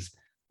scenes,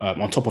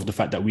 on top of the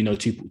fact that we know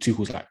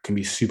Tuchel's like can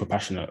be super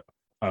passionate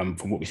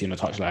from what we see on the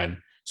touchline,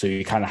 so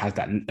he kind of has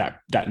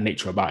that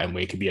nature about him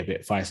where he can be a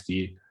bit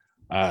feisty.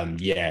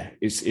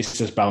 It's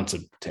just bound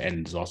to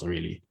end disaster,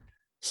 really.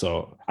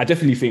 So I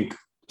definitely think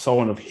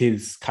someone of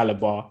his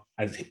caliber,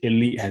 as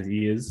elite as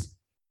he is,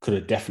 could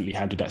have definitely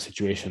handled that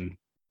situation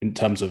in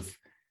terms of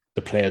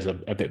the players a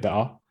bit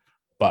better.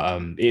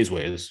 But it is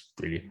what it is,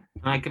 really.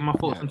 Can I get my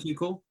thoughts on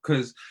Tuchel?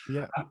 Because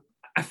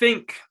I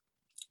think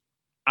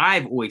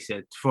I've always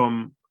said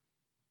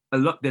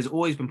there's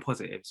always been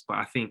positives, but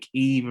I think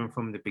even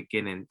from the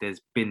beginning,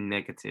 there's been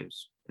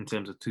negatives in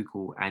terms of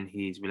Tuchel and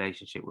his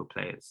relationship with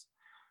players.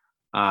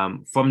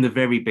 From the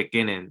very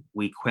beginning,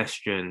 we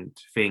questioned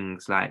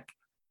things like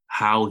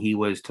how he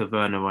was to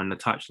Werner on the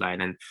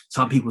touchline. And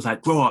some people's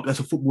like, grow up, that's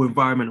a football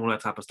environment, all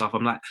that type of stuff.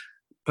 I'm like,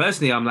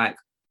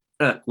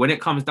 look, when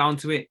it comes down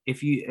to it,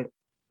 if you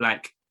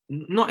like,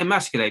 not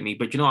emasculate me,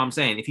 but you know what I'm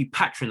saying? If you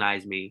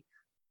patronize me,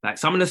 like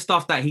some of the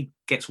stuff that he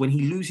gets when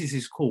he loses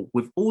his cool,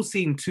 we've all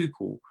seen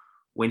Tuchel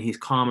when he's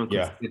calm and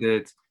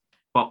considered.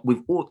 But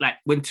with all like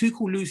when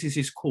Tuchel loses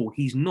his cool,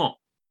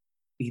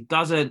 he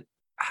doesn't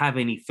have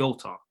any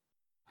filter.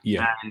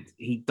 Yeah. And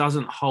he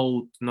doesn't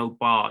hold no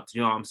bar. Do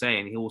you know what I'm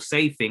saying? He will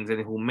say things and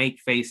he will make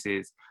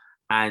faces.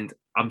 And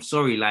I'm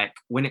sorry, like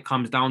when it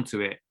comes down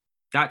to it,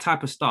 that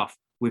type of stuff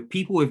with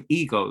people with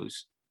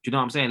egos, do you know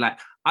what I'm saying? Like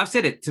I've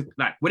said it to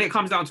like when it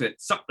comes down to it,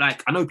 so,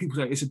 like I know people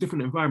say it's a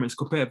different environment,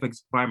 it's a competitive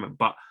environment,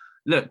 but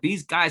look,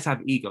 these guys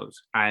have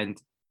egos.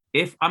 And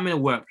if I'm in a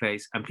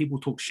workplace and people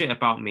talk shit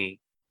about me,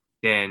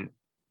 then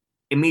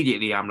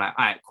immediately I'm like,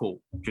 all right,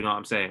 cool. Do you know what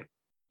I'm saying?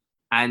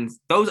 And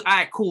those all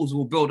right calls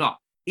will build up.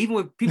 Even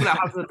with people that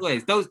have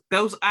employees, those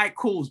all right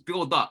calls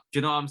build up. Do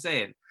you know what I'm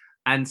saying?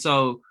 And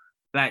so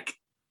like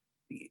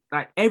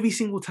every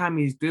single time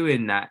he's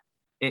doing that,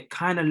 it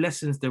kind of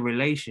lessens the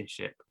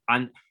relationship.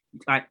 And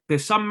like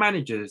there's some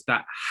managers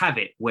that have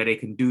it where they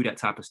can do that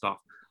type of stuff,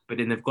 but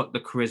then they've got the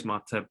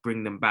charisma to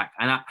bring them back.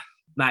 And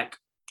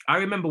I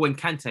remember when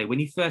Kante, when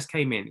he first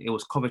came in, it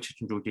was Kovacic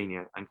and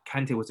Jorginho, and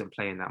Kante wasn't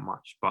playing that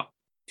much. But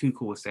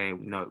Tuchel was saying,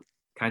 no,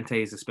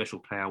 Kante is a special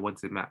player. I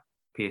wanted him at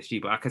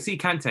PSG. But I can see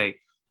Kante,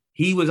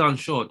 he was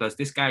unsure, does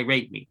this guy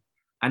rate me?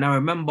 And I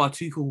remember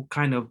Tuchel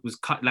kind of was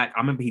cut, like, I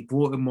remember he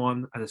brought him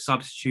on as a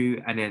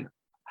substitute. And then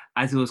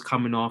as it was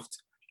coming off,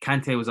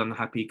 Kante was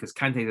unhappy because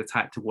Kante is the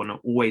type to want to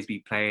always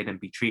be played and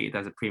be treated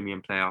as a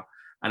premium player.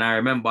 And I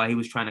remember he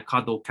was trying to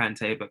cuddle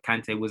Kante, but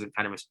Kante wasn't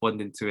kind of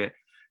responding to it.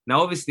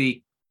 Now,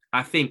 obviously,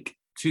 I think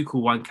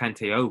Tuchel won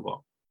Kante over.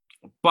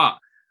 But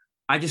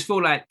I just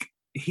feel like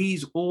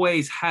he's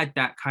always had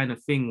that kind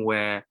of thing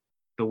where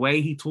the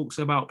way he talks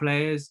about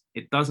players,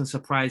 it doesn't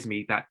surprise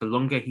me that the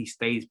longer he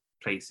stays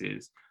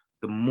places,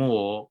 the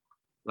more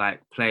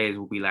like players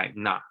will be like,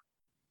 nah.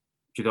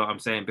 Do you know what I'm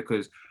saying?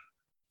 Because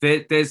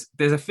there's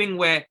a thing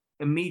where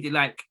immediately,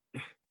 like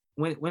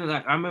when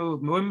like I remember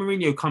when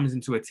Mourinho comes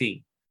into a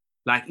team,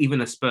 like even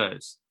the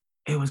Spurs,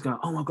 everyone's going,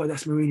 oh my God,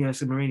 that's Mourinho,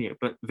 that's Mourinho.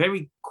 But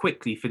very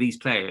quickly for these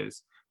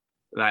players,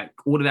 like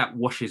all of that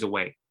washes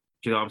away.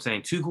 Do you know what I'm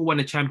saying? Tuchel won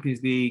the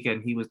Champions League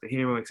and he was the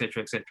hero,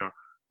 etc., etc.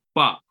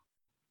 But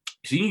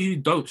as soon as you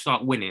don't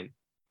start winning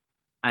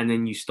and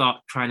then you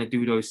start trying to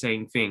do those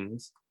same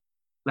things,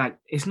 like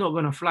it's not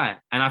going to fly.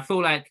 And I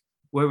feel like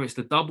whether it's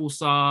the double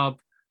sub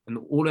and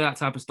all of that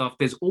type of stuff,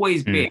 there's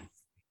always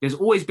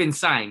been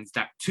signs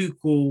that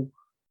Tuchel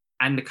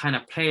and the kind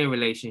of player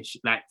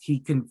relationship, like he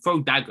can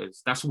throw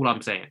daggers. That's all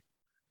I'm saying.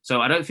 So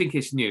I don't think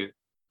it's new.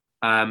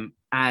 And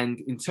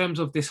in terms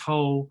of this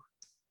whole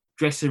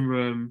dressing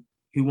room,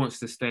 who wants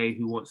to stay,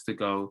 who wants to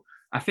go,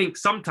 I think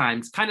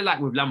sometimes, kind of like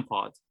with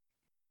Lampard,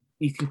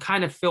 you can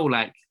kind of feel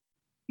like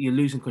you're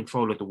losing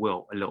control of the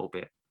wheel a little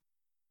bit.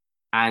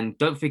 And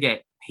don't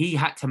forget, he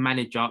had to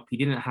manage up. He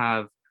didn't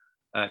have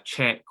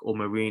Czech or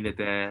Marina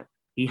there.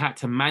 He had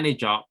to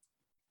manage up,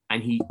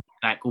 and he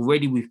like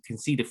already we can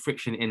see the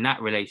friction in that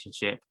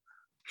relationship.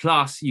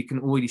 Plus, you can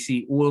already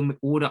see all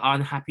the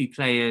unhappy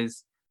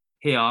players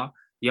here.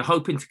 You're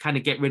hoping to kind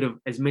of get rid of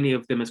as many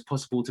of them as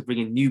possible to bring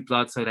in new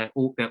blood, so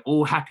they're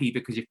all happy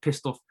because you've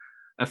pissed off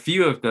a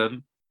few of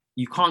them.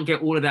 You can't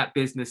get all of that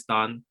business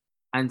done,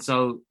 and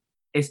so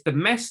it's the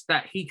mess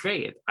that he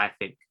created. I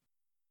think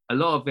a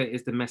lot of it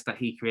is the mess that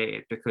he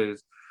created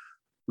because,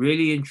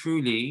 really and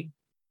truly,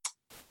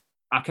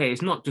 okay,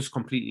 it's not just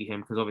completely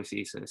him because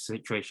obviously it's a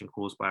situation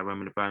caused by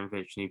Roman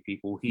Abramovich, new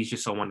people. He's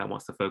just someone that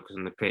wants to focus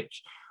on the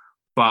pitch,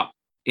 but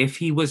if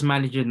he was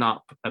managing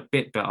up a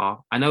bit better,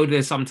 I know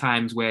there's some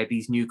times where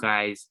these new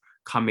guys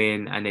come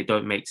in and they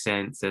don't make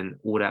sense and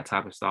all that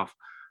type of stuff.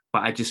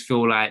 But I just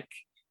feel like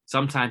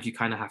sometimes you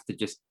kind of have to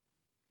just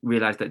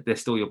realize that they're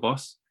still your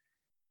boss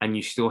and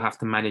you still have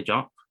to manage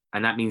up.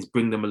 And that means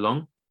bring them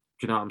along. Do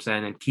you know what I'm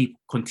saying? And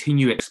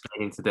continue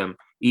explaining to them,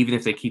 even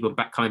if they keep them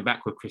coming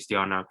back with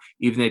Cristiano,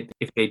 even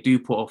if they do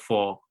put a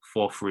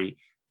 4-3,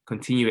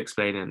 continue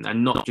explaining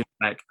and not just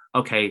like,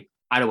 okay,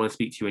 I don't want to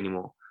speak to you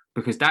anymore.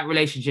 Because that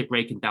relationship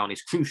breaking down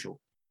is crucial.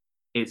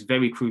 It's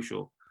very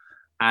crucial.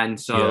 And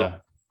so,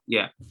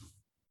 yeah.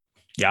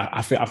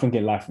 I think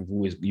in life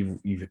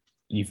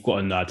you've got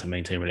to know how to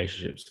maintain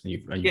relationships.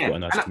 You've got to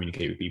know how to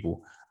communicate with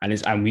people.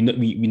 And we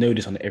know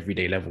this on an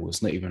everyday level.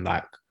 It's not even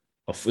like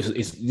this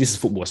is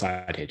football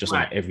side here, just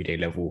on an everyday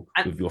level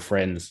with your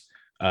friends,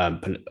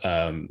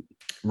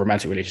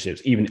 romantic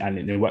relationships, even and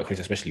in the workplace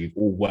especially. We've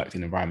all worked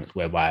in environments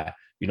whereby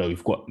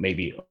we've got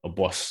maybe a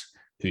boss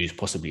who's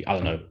possibly, I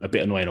don't know, a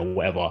bit annoying or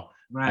whatever.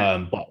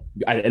 Right. But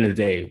at the end of the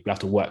day, we have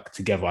to work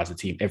together as a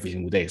team every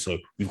single day. So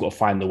we've got to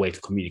find a way to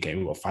communicate.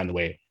 We've got to find a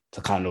way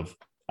to kind of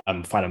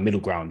find a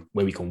middle ground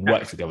where we can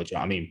work together. Do you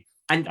know what I mean?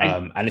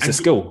 And it's a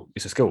skill.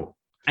 It's a skill.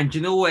 And do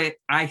you know what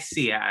I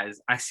see it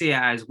as? I see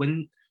it as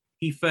when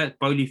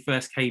Bowley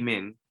first came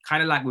in,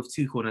 kind of like with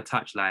Tuchel on a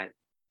touchline.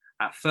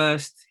 At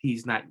first,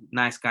 he's like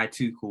nice guy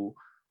Tuchel,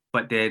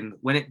 but then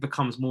when it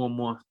becomes more and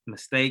more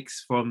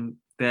mistakes from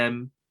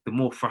them, the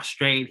more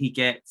frustrated he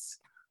gets,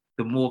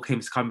 the more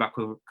him coming back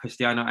with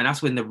Cristiano. And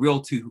that's when the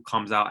real Tuchel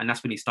comes out. And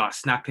that's when he starts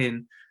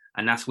snapping.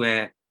 And that's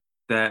where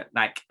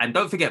and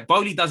don't forget,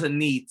 Bowley doesn't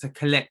need to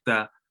collect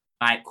the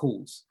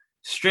calls.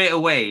 straight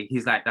away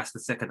he's like, that's the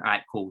second. All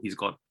right, cool, he's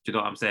gone. Do you know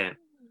what I'm saying?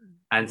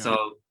 And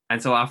so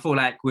I feel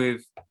like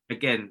with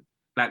the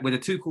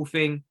Tuchel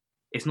thing,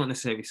 it's not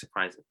necessarily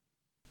surprising.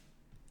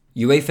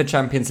 UEFA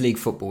Champions League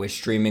football is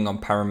streaming on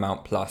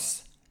Paramount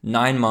Plus.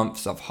 9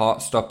 months of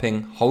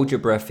heart-stopping,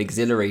 hold-your-breath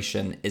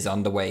exhilaration is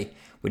underway,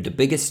 with the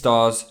biggest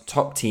stars,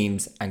 top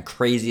teams, and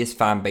craziest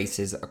fan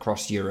bases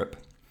across Europe.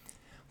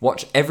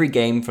 Watch every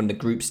game from the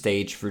group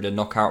stage through the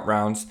knockout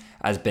rounds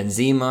as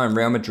Benzema and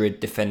Real Madrid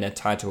defend their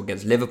title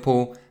against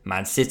Liverpool,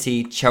 Man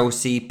City,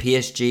 Chelsea,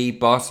 PSG,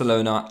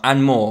 Barcelona,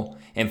 and more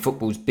in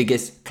football's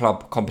biggest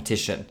club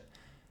competition.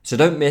 So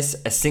don't miss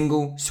a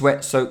single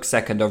sweat-soaked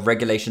second of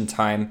regulation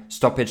time,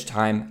 stoppage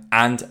time,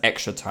 and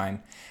extra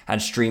time,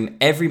 and stream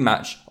every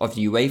match of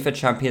the UEFA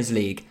Champions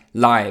League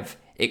live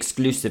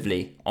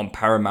exclusively on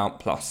Paramount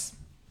Plus.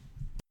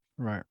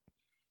 Right.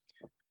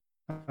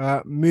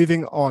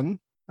 Moving on,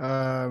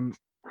 I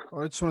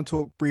just want to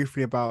talk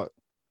briefly about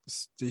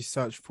the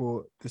search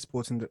for the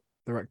sporting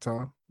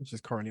director, which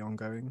is currently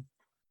ongoing.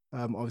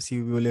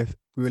 Obviously, we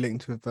were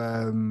linked with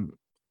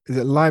is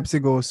it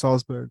Leipzig or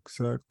Salzburg?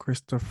 So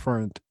Christoph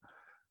Freund.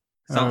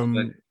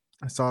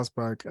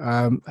 Salzburg.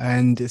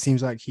 And it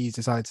seems like he's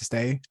decided to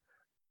stay.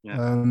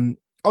 Yeah.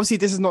 Obviously,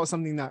 this is not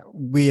something that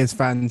we as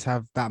fans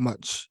have that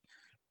much,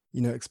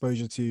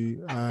 exposure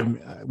to.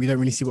 We don't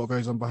really see what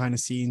goes on behind the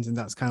scenes, and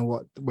that's kind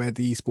of where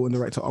the sporting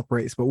director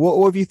operates. But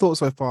what have you thought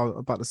so far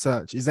about the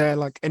search? Is there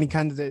like any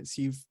candidates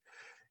you've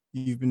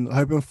been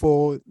hoping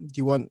for? Do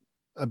you want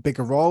a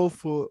bigger role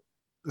for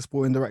the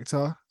sporting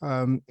director?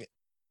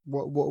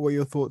 What were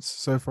your thoughts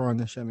so far on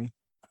this, Shemi?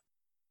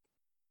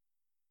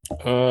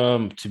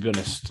 To be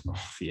honest,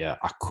 yeah,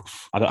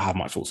 I don't have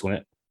much thoughts on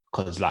it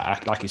because,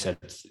 like you said,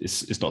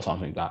 it's not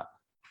something that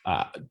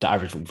the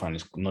average football fan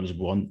is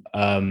knowledgeable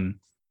on.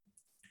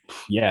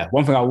 Yeah,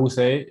 one thing I will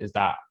say is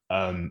that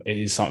it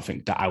is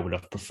something that I would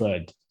have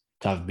preferred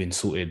to have been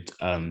sorted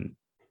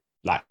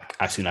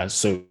as soon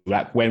as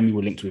when we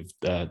were linked with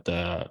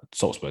the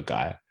Salzburg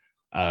guy.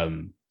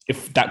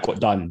 If that got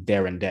done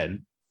there and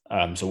then,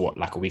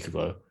 like a week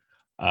ago,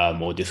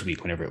 or this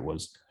week, whenever it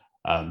was,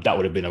 that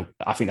would have been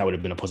I think that would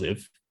have been a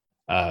positive,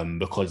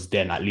 because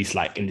then at least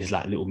in this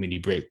little mini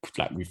break,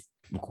 we're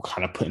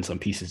kind of putting some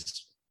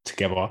pieces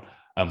together.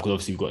 Because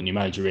obviously we've got a new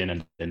manager in,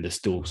 and then there's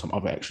still some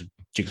other extra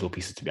jigsaw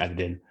pieces to be added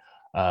in.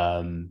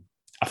 I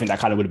think that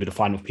kind of would have been the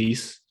final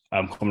piece,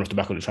 coming off the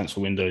back of the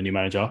transfer window, new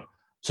manager.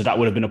 So that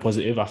would have been a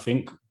positive, I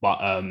think. But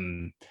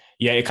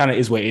yeah, it kind of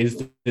is what it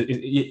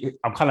is.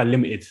 I'm kind of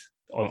limited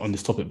on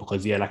this topic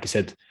because, yeah, like I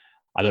said,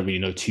 I don't really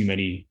know too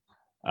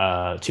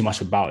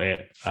much about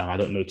it. I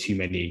don't know too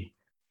many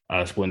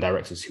sporting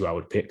directors who I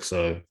would pick.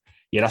 So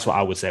yeah, that's what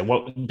I would say.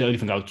 The only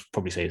thing I would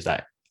probably say is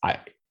that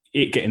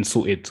it getting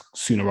sorted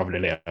sooner rather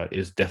than later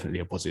is definitely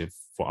a positive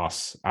for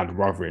us, and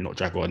rather it not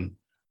drag on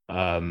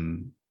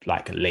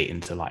late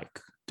into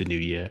the new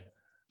year.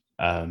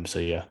 So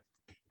yeah.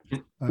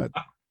 You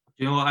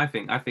know what I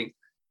think? I think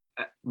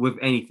with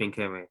anything,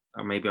 anyway,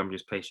 or maybe I'm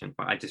just patient,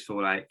 but I just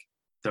feel like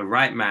the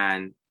right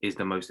man is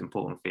the most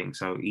important thing.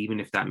 So even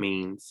if that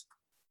means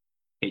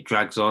it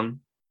drags on,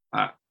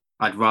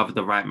 I'd rather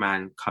the right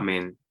man come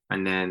in,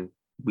 and then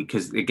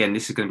because again,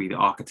 this is going to be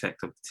the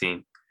architect of the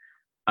team.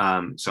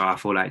 So I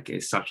feel like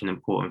it's such an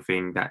important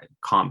thing that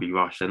can't be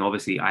rushed. And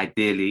obviously,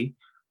 ideally,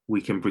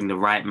 we can bring the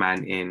right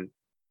man in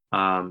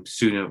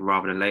sooner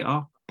rather than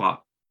later.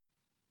 But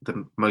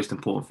the most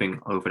important thing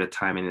over the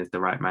timing is the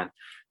right man.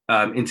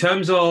 In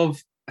terms of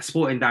a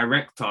sporting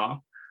director,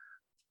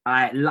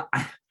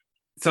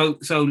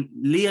 so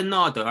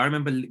Leonardo, I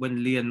remember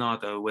when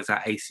Leonardo was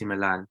at AC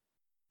Milan,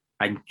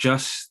 and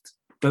just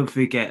don't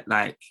forget,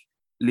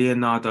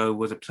 Leonardo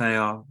was a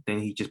player, then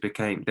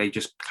they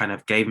just kind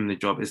of gave him the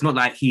job. It's not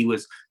like he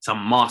was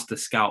some master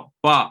scout,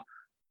 but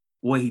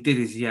what he did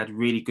is he had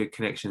really good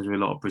connections with a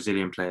lot of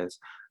Brazilian players.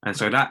 And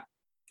so that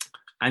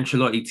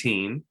Ancelotti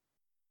team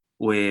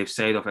with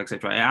Seedorf,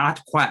 etc., it had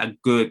quite a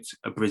good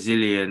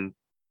Brazilian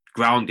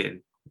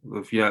grounding.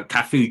 With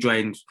Cafu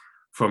joined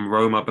from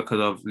Roma because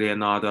of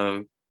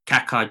Leonardo,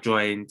 Kaká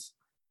joined,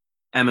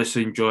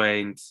 Emerson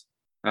joined.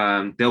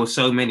 There were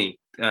so many.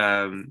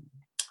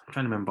 I'm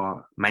trying to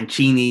remember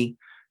Mancini,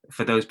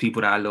 for those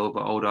people that are a little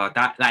bit older.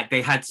 That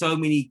they had so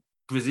many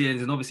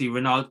Brazilians, and obviously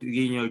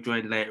Ronaldinho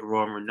joined later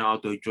on.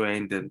 Ronaldo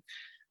joined, and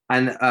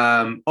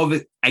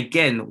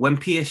again when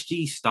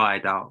PSG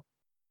started out,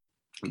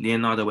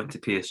 Leonardo went to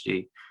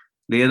PSG.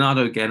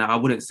 Leonardo, again, I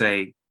wouldn't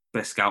say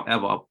best scout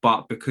ever,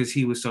 but because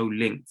he was so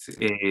linked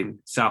in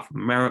South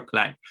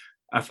America,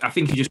 I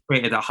think he just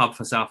created a hub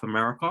for South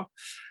America,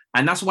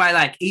 and that's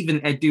why even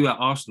Edu at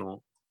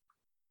Arsenal,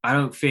 I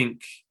don't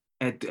think.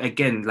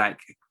 Again,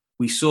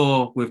 we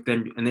saw with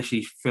them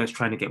initially first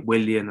trying to get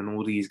Willian and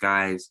all these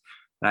guys,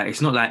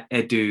 it's not like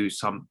Edu,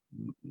 some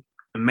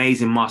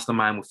amazing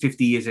mastermind with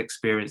 50 years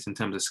experience in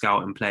terms of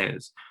scouting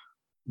players.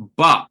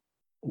 But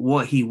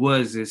what he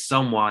was is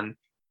someone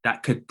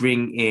that could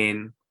bring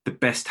in the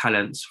best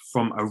talents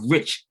from a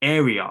rich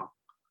area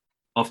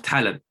of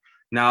talent.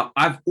 Now,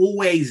 I've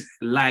always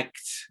said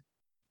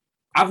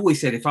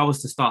if I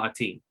was to start a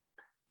team,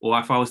 or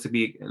if I was to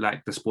be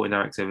like the sporting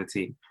director of a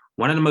team,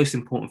 one of the most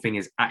important thing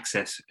is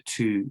access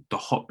to the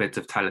hotbeds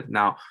of talent.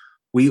 Now,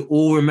 we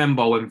all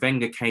remember when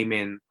Wenger came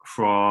in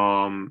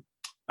from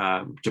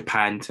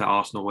Japan to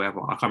Arsenal,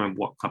 whatever. I can't remember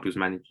what company was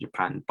managing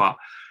Japan, but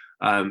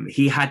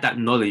he had that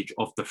knowledge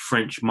of the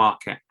French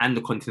market and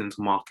the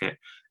continental market.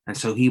 And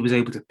so he was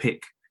able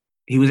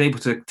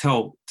to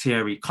tell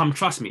Thierry, come,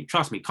 trust me,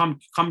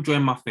 come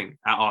join my thing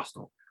at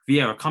Arsenal.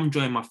 Vieira, come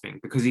join my thing,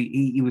 because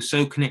he was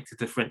so connected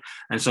to French.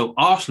 And so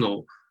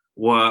Arsenal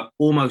were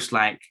almost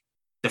like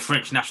the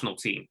French national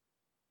team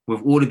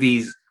with all of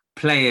these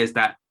players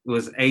that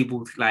was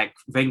able to, like,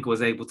 Wenger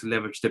was able to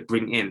leverage to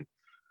bring in.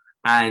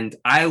 And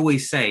I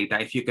always say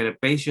that if you're going to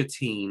base your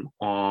team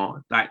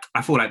on, like,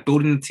 I feel like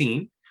building a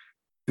team,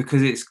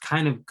 because it's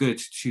kind of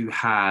good to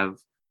have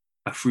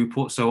a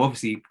throughput. So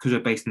obviously, because we're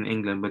based in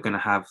England, we're going to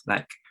have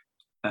like,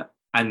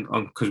 and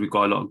because we've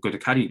got a lot of good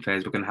academy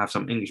players, we're going to have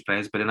some English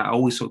players. But then I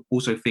always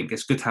also think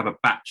it's good to have a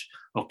batch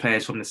of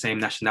players from the same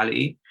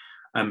nationality,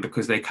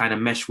 because they kind of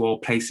mesh well,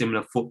 play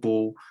similar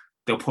football.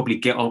 They'll probably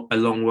get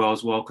along well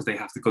as well, because they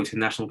have to go to the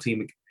national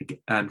team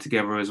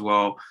together as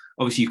well.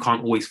 Obviously, you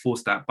can't always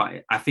force that,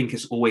 but I think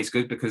it's always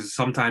good, because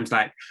sometimes,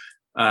 like,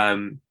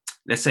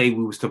 let's say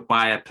we was to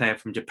buy a player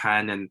from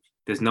Japan and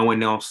there's no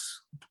one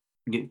else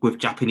with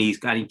Japanese,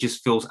 and he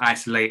just feels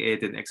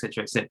isolated, and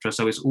etc. etc.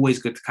 So it's always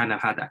good to kind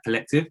of have that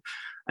collective.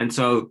 And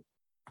so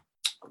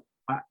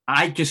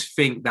I just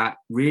think that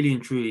really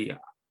and truly,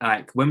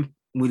 like, when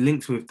we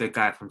linked with the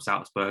guy from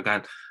Salzburg,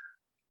 and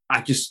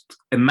I just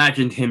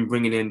imagined him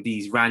bringing in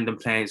these random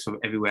players from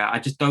everywhere. I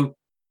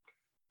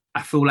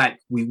feel like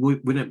we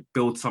wouldn't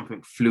build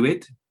something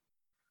fluid.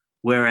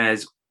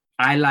 Whereas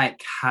I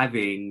like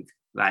having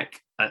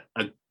like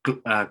a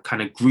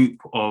kind of group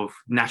of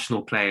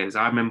national players.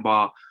 I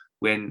remember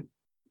when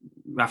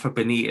Rafa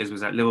Benitez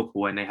was at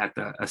Liverpool and they had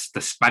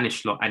the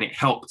Spanish lot, and it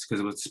helped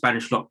because it was the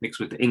Spanish lot mixed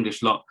with the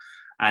English lot.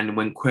 And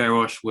when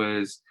Queiroz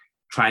was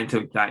trying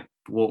to, like,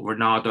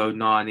 Ronaldo,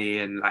 Nani,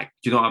 and, like,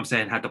 do you know what I'm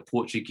saying, had the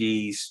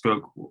Portuguese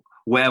stroke,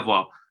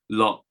 whatever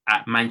lot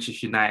at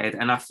Manchester United.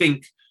 And I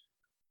think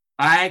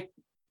I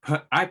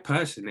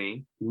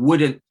personally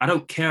I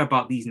don't care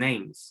about these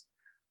names.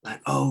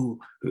 Like, the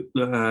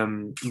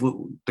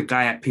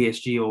guy at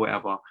PSG or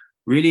whatever.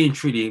 Really and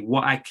truly,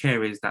 what I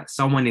care is that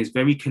someone is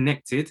very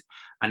connected,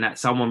 and that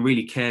someone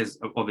really cares,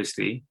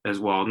 obviously, as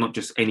well, not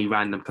just any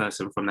random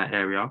person from that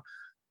area.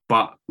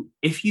 But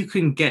if you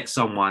can get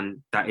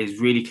someone that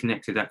is really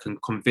connected, that can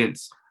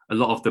convince a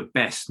lot of the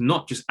best,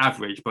 not just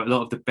average, but a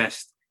lot of the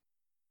best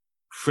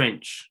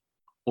French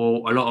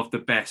or a lot of the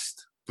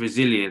best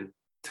Brazilian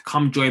to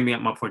come join me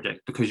at my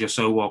project because you're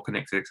so well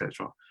connected,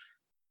 etc.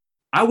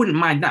 I wouldn't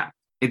mind that.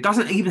 It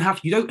doesn't even have,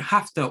 you don't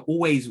have to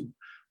always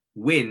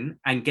win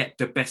and get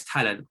the best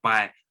talent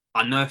by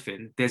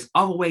unearthing. There's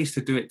other ways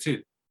to do it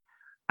too.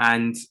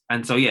 And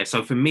so, yeah,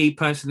 so for me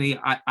personally,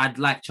 I'd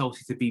like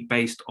Chelsea to be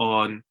based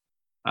on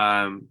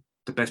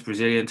the best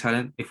Brazilian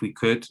talent, if we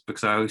could,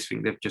 because I always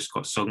think they've just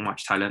got so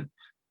much talent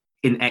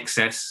in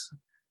excess.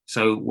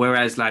 So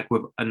whereas, like,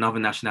 with another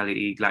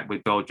nationality, like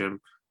with Belgium,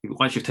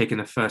 once you've taken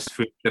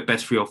the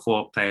best 3 or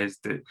 4 players,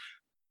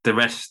 the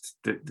rest,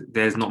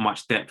 there's not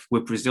much depth.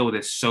 With Brazil,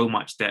 there's so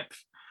much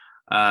depth.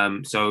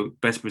 So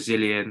best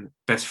Brazilian,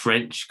 best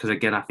French, because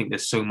again, I think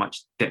there's so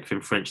much depth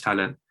in French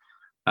talent.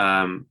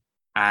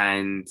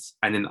 And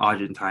then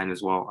Argentine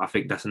as well. I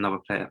think that's another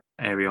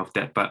area of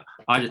depth. But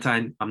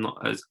Argentine, I'm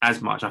not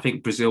as much. I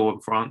think Brazil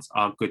and France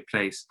are a good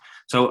place.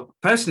 So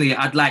personally,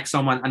 I'd like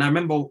someone. And I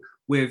remember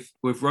with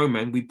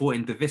Roman, we brought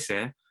in De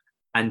Visser,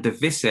 and De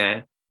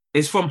Visser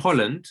is from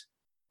Holland,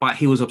 but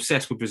he was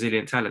obsessed with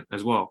Brazilian talent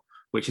as well,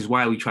 which is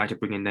why we tried to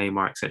bring in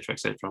Neymar, etc.,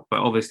 etc. But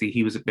obviously,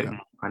 he was a bit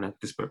more kind of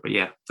disparate. But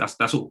yeah,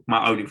 that's all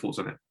my only thoughts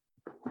on it.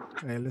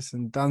 Hey,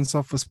 listen, Dan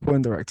Soft was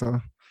sporting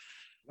director.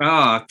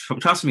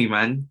 Trust me,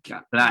 man.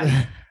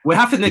 Like, we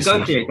have to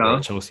negotiate, though.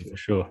 Chelsea for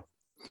sure.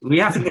 We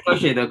have to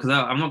negotiate, though, because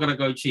I'm not gonna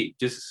go cheap.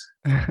 Just,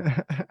 you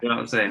know what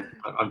I'm saying?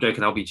 I'm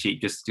joking. I'll be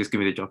cheap. Just give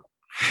me the job.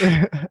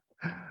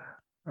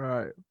 All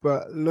right,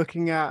 but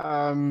looking at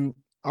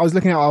I was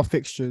looking at our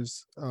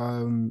fixtures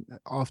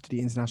after the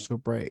international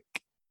break,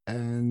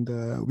 and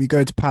we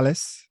go to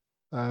Palace,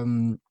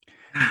 and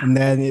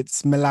then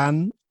it's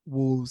Milan,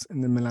 Wolves,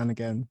 and then Milan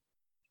again.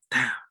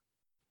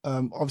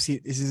 Obviously,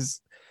 this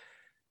is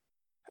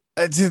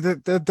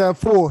the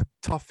 4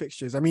 tough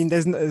fixtures. I mean,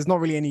 there's not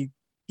really any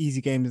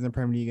easy games in the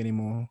Premier League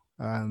anymore.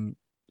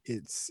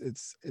 It's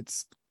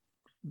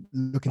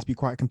looking to be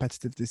quite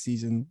competitive this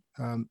season.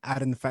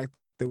 Adding the fact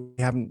that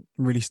we haven't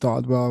really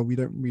started well, we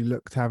don't really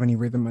look to have any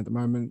rhythm at the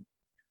moment.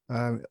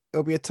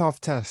 It'll be a tough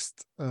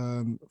test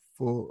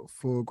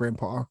for Graham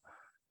Potter.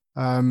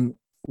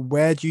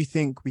 Where do you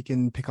think we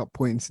can pick up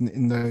points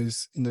in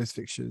those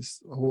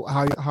fixtures?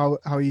 How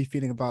are you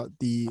feeling about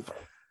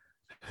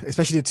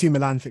especially the 2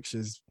 Milan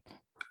fixtures?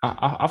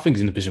 I think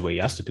he's in a position where he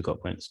has to pick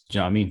up points. Do you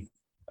know what I mean?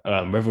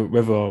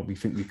 Whether we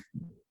think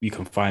we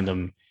can find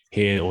them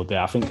here or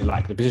there, I think,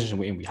 like, the position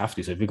we're in, we have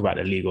to. So think about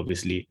the league,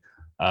 obviously.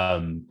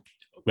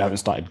 We haven't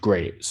started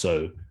great.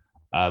 So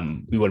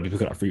We want to be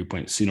picking up 3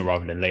 points sooner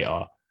rather than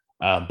later.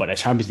 But the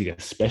Champions League,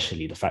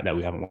 especially the fact that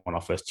we haven't won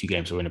our first 2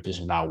 games, so we're in a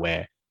position now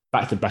where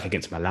back to back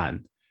against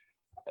Milan,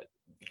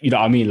 you know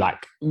what I mean?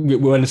 Like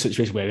we're in a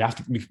situation where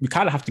we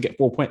kind of have to get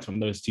 4 points from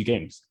those 2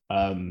 games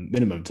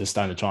minimum to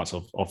stand a chance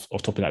of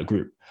topping that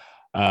group.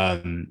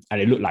 And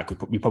it looked like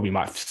we probably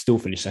might still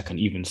finish second,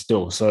 even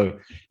still. So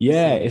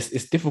yeah,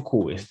 it's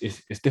difficult.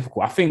 It's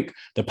difficult. I think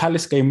the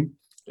Palace game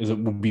will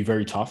be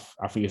very tough.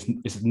 I think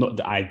it's not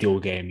the ideal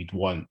game you'd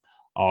want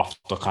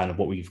after kind of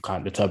what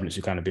the turbulence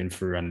we've kind of been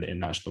through and the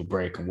international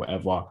break and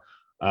whatever.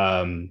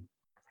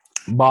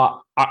 But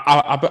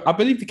I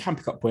believe we can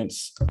pick up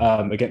points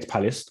against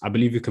Palace. I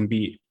believe we can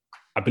beat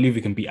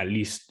at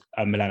least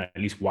Milan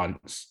at least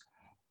once.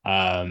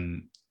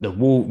 The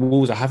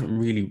Wolves I haven't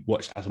really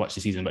watched as much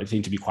this season, but they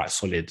seem to be quite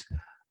solid.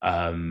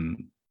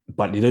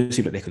 But they don't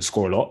seem like they can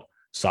score a lot.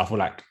 So I feel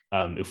like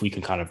if we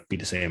can kind of be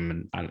the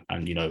same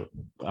and you know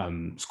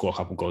score a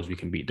couple goals, we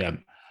can beat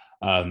them.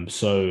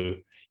 So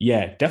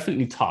yeah,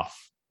 definitely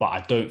tough. But I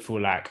don't feel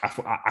like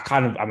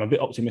I'm a bit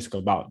optimistic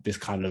about this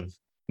kind of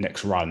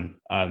next run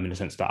in the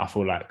sense that I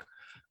feel like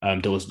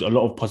there was a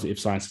lot of positive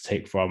signs to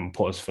take from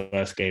Potter's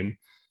first game,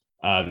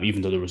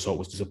 even though the result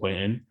was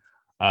disappointing.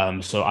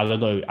 So I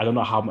don't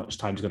know how much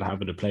time he's going to have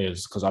with the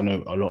players because I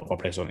know a lot of our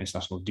players are on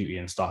international duty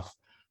and stuff.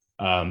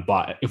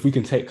 But if we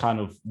can take kind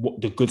of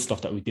the good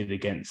stuff that we did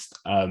against,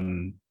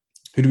 who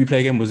did we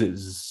play again? Was it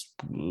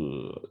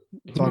who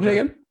did we play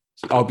again?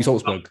 Oh, it'd be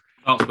Salzburg.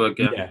 Salzburg,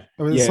 yeah.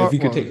 If we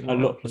could take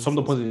some of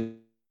the positives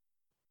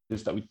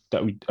that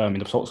we in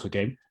the Salzburg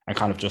game and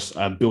kind of just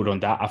build on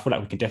that, I feel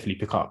like we can definitely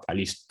pick up at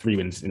least 3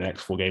 wins in the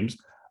next 4 games.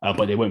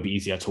 But they won't be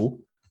easy at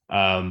all.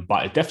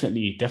 But it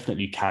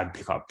definitely can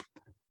pick up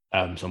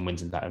some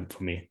wins in that end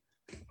for me.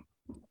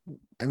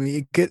 I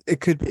mean, it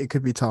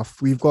could be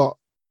tough. We've got,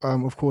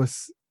 of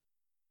course,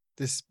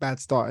 this bad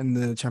start in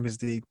the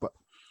Champions League, but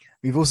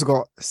we've also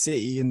got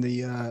City in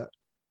the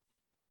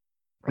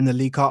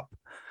League Cup.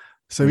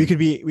 So we could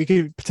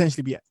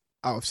potentially be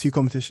out of 2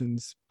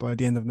 competitions by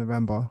the end of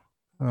November.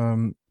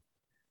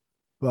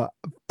 But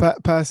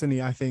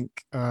personally, I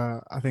think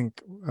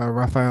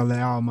Rafael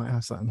Leao might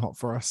have something hot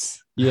for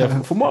us.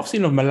 Yeah, from what I've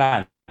seen of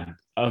Milan,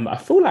 I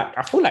feel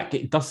like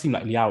it does seem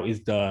like Leao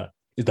is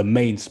the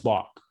main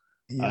spark.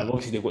 Yeah.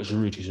 Obviously, they've got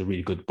Giroud, who's a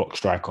really good box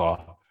striker.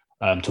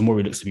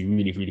 Tomori looks to be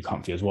really, really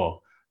comfy as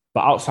well.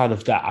 But outside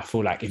of that, I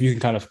feel like if you can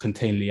kind of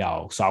contain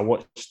Leao,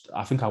 so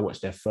I think I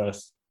watched their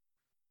first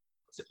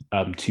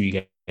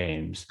 2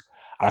 games,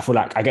 and I feel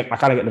like I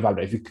kind of get the vibe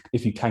that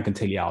if you can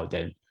contain Leao,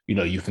 then you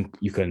know you can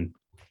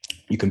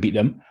beat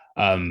them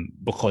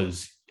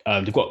because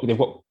they've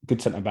got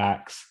good centre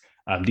backs,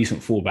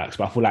 decent fullbacks,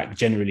 but I feel like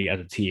generally as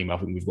a team, I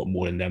think we've got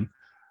more than them.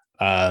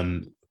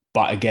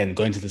 But again,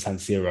 going to the San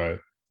Siro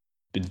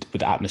with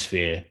the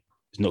atmosphere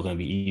is not going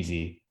to be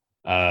easy.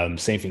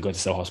 Same thing going to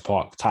Selhurst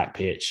Park, tight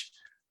pitch.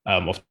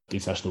 Off the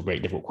international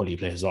break, they've got quality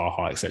players,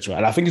 Zaha, etc.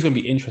 And I think it's going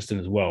to be interesting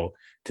as well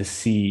to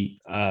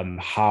see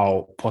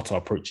how Potter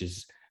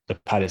approaches the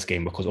Palace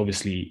game, because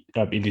obviously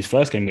in his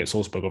first game against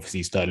Salzburg,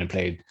 obviously Sterling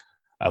played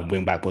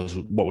wing back was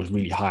what was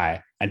really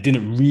high and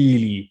didn't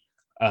really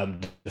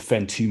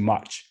defend too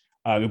much.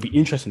 It'll be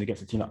interesting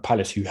against a team like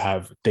Palace who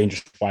have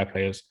dangerous wide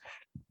players.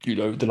 You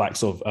know, the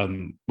likes of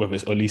whether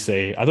it's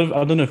Olise. I don't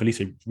know if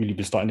Olise really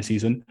been starting the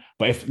season,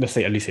 but if let's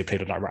say Olise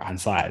played on that right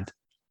hand side,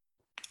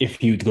 if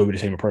he would go with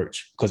the same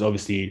approach, because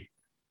obviously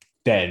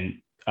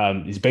then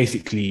it's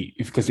basically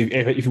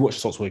if you watch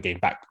the Salzburg game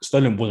back,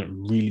 Sterling wasn't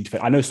really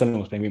I know Sterling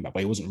was playing wing back, but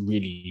he wasn't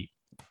really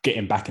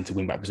getting back into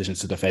wing back positions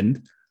to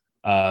defend.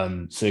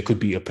 So it could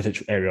be a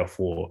potential area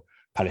for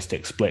Palace to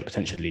exploit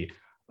potentially.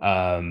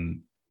 But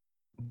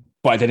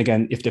then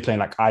again, if they're playing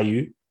like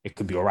Ayew, it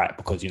could be all right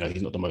because, you know,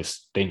 he's not the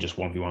most dangerous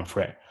 1v1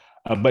 threat.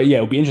 But yeah,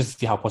 it'll be interesting to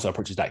see how Potter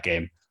approaches that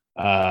game.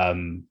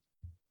 And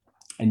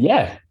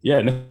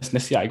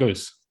let's see how it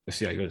goes.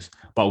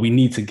 But we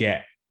need to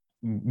get,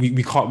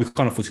 we can't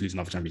afford to lose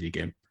another Champions League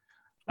game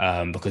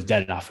because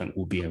then I think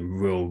we'll be in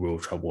real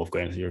trouble of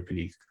going to the Europa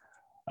League.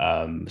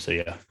 So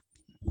yeah.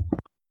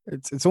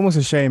 It's almost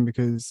a shame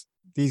because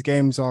these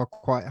games are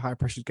quite high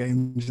pressured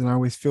games, and I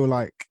always feel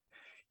like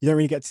you don't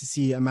really get to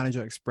see a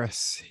manager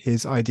express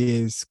his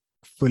ideas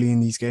fully in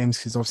these games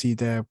because obviously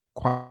they're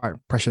quite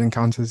pressured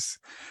encounters,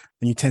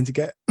 and you tend to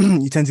get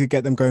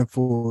them going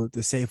for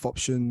the safe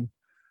option,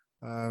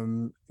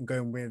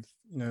 going with,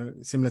 you know,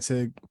 similar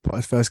to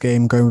Potter's first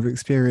game, going with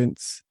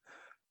experience.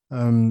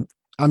 I'm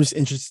just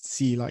interested to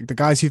see like the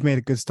guys who've made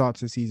a good start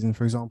to the season,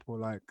 for example,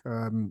 like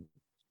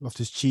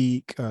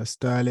Loftus-Cheek,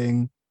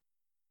 Sterling,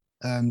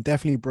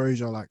 definitely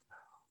Brozier. Like,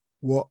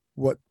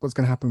 what's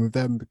going to happen with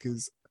them?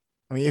 Because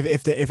I mean,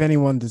 if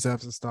anyone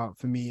deserves a start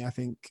for me, I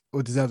think,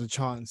 or deserves a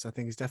chance, I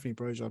think it's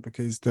definitely Brozier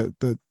because the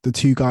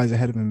 2 guys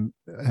ahead of him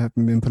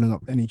haven't been pulling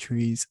up any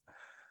trees.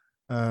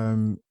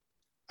 I've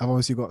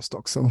obviously got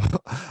stocks on.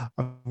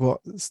 I've got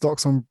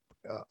stocks on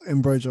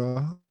in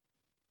Brozier.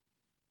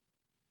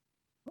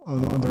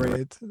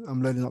 Underrated.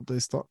 I'm loading up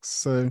those stocks.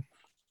 So,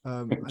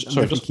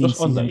 sorry,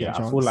 just on that. Yeah,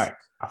 I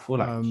feel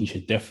like he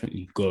should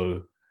definitely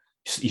go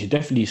you should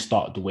definitely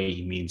start the way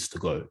he means to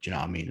go. Do you know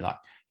what I mean? Like,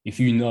 if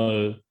you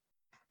know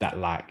that,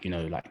 like, you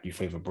know, like you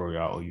favor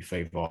Broya or you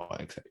favor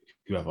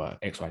whoever,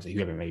 XYZ,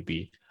 whoever it may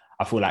be,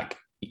 I feel like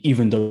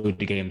even though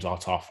the games are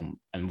tough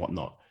and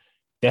whatnot,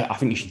 I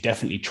think you should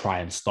definitely try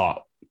and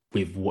start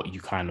with what you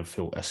kind of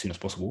feel as soon as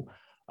possible.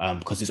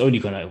 Because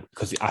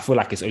I feel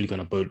like it's only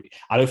gonna bode.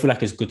 I don't feel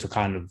like it's good to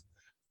kind of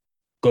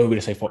go with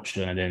a safe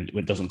option, and then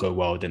when it doesn't go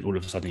well, then all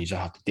of a sudden you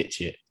just have to ditch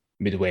it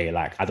midway.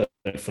 Like, I don't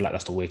feel like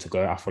that's the way to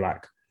go. I feel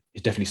like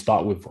you definitely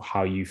start with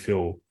how you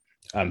feel,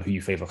 who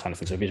you favor, kind of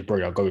thing. So if it's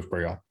Broya, go with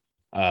Broya.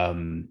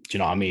 Do you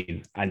know what I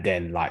mean? And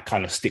then like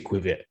kind of stick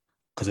with it,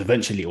 because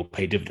eventually it'll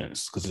pay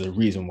dividends, because there's a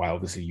reason why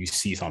obviously you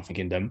see something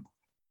in them.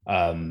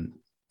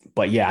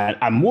 But yeah,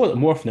 and more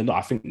often than not,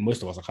 I think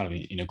most of us are kind of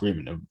in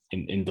agreement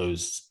in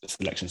those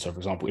selections. So for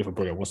example, if a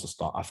Broya was to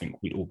start, I think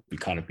we'd all be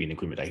kind of in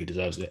agreement that he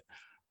deserves it.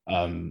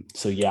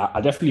 So yeah,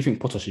 I definitely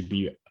think Potter should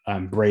be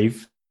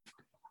brave.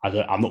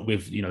 I'm not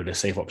with, you know, the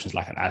safe options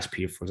like an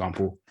Aspi, for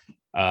example.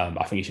 I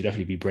think he should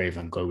definitely be brave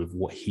and go with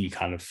what he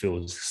kind of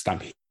feels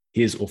stamp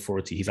his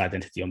authority, his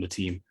identity on the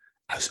team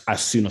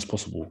as soon as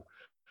possible.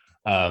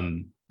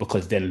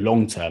 Because then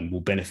long term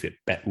will benefit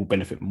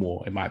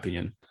more, in my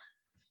opinion.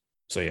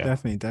 So yeah,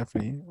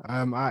 Definitely.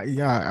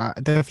 I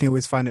definitely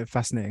always find it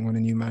fascinating when a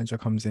new manager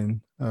comes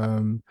in,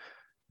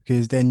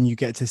 because then you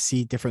get to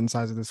see different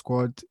sides of the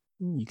squad.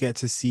 You get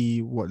to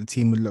see what the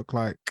team would look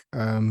like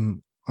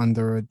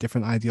under a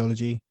different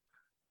ideology,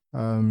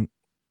 and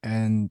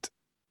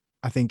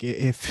I think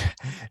if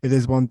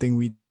there's one thing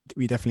we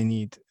definitely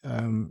need,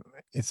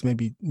 it's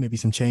maybe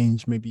some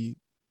change, maybe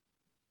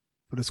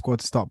for the squad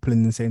to start pulling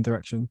in the same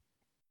direction.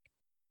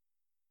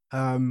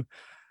 All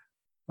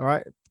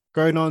right,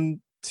 going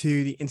on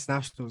to the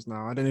internationals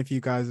now. I don't know if you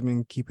guys have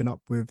been keeping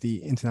up with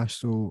the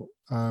international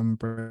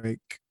break,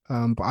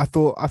 but I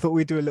thought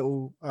we'd do a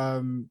little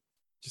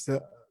just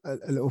a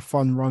little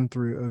fun run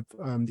through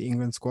of the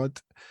England squad.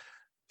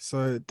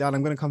 So Dan,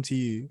 I'm going to come to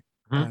you.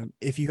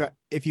 If you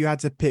had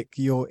to pick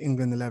your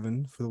England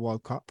 11 for the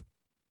World Cup.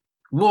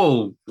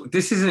 Whoa,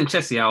 this isn't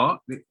Chessy Hour.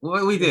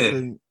 What are we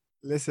doing?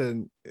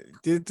 Listen,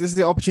 this is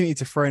the opportunity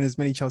to throw in as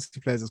many Chelsea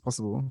players as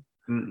possible.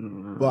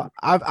 But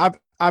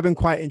I've been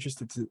quite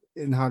interested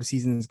in how the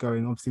season is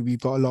going. Obviously, we've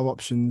got a lot of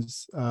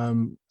options, a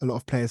lot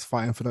of players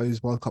fighting for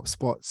those World Cup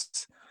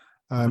spots,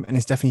 and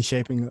it's definitely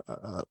shaping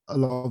a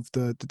lot of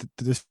the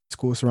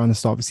discourse around the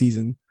start of the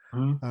season.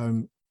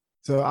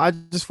 So I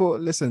just thought,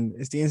 listen,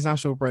 it's the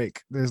international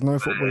break. There's no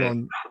football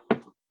on.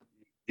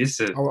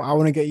 Listen, I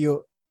want to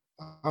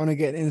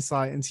get an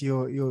insight into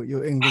your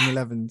England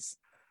 11s.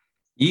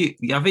 I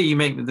think you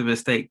make the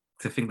mistake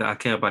to think that I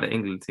care about the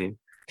England team.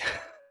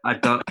 I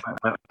don't.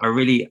 I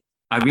really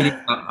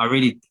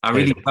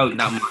don't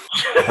that much.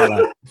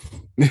 All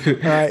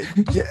right,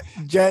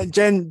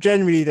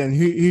 generally then,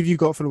 who have you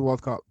got for the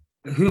World Cup?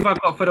 Who have I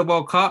got for the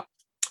World Cup?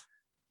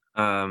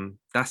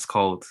 That's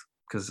cold,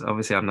 because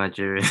obviously I'm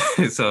Nigerian.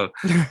 So,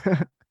 but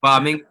I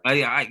mean,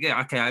 I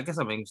guess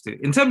I'm English too.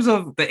 In terms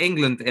of the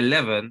England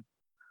 11,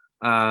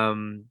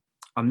 I'm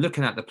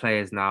looking at the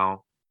players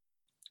now.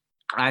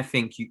 I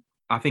think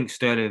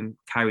Sterling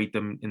carried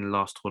them in the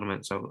last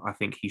tournament, so I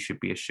think he should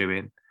be a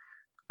shoo-in.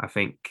 I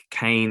think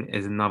Kane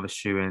is another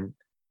shoo-in.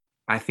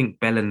 I think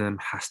Bellingham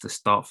has to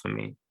start for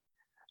me.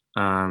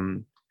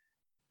 I'm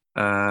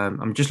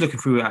just looking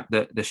through at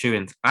the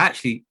shoo-ins.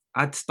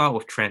 I'd start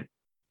with Trent.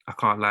 I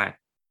can't lie.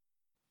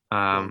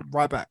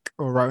 Right back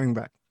or right wing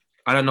back?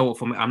 I don't know what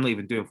formation. I'm not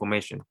even doing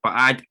formation, but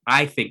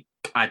I think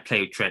I'd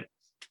play with Trent.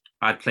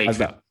 I'd play how's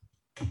Trent.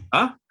 That?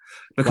 Huh?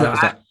 Because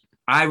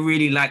I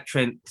really like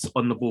Trent's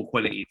on the ball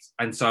qualities,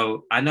 and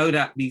so I know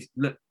that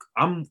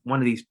I'm one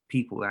of these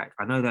people that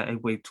I know that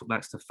everybody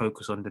likes to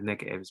focus on the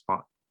negatives,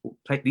 but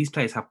these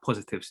players have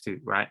positives too,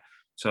 right?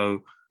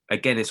 So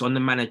again, it's on the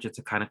manager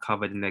to kind of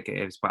cover the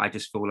negatives, but I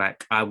just feel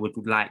like I would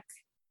like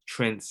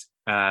Trent's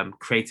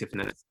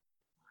creativeness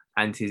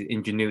and his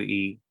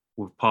ingenuity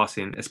with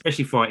passing,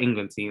 especially for our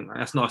England team.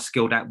 That's not a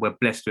skill that we're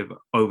blessed with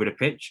over the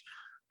pitch,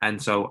 and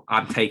so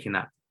I'm taking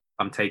that.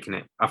 I'm taking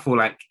it. I feel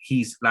like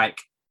he's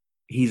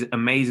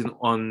amazing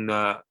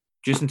on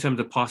just in terms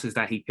of passes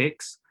that he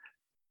picks.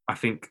 I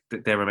think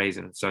that they're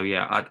amazing. So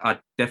yeah, I'd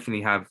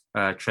definitely have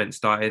Trent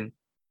starting.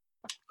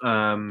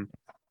 I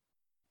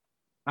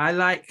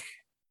like,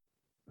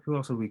 who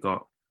else have we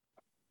got?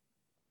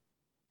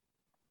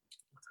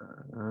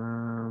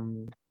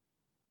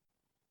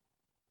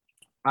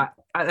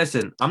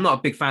 Listen, I'm not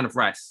a big fan of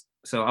Rice,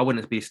 so I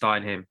wouldn't be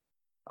starting him.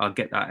 I'll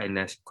get that in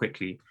there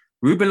quickly.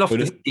 Ruben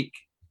Loftus-Cheek.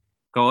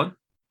 Go on.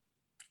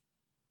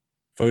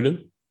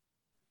 Foden.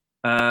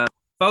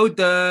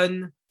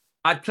 Foden.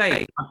 I'd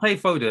play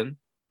Foden,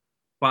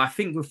 but I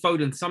think with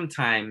Foden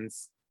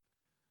sometimes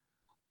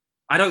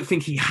I don't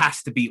think he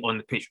has to be on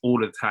the pitch all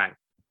the time.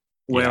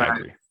 I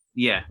agree.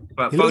 Yeah,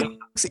 but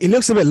he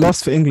looks a bit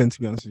lost for England,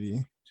 to be honest with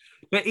you.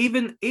 But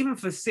even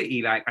for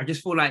City, like I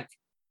just feel like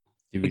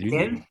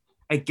again,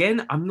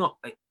 I'm not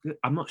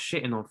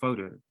shitting on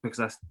Foden because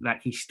that's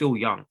like he's still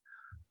young,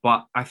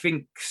 but I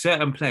think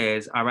certain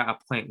players are at a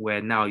point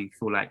where now you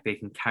feel like they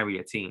can carry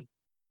a team.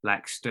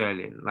 like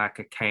Sterling, like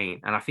a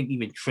Kane, and I think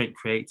even Trent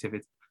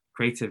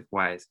creative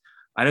wise,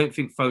 I don't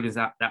think Foden's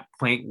at that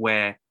point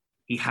where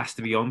he has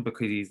to be on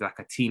because he's like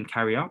a team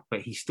carrier,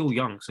 but he's still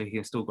young, so he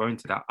can still grow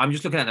into that. I'm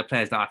just looking at the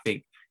players that I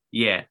think,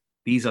 yeah,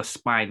 these are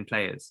spine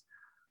players.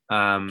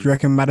 Do you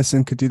reckon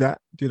Maddison could do that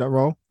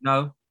role?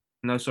 No,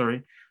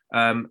 sorry.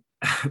 I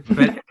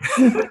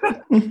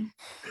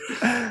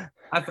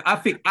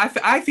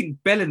think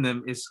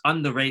Bellingham is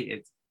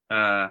underrated.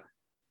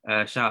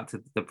 Shout out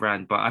to the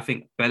brand, but I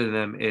think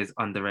Bellingham is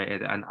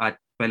underrated, and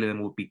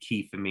Bellingham will be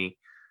key for me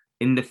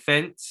in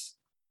defense.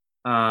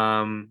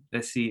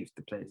 Let's see if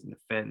the players in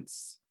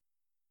defense.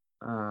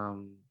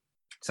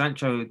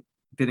 Sancho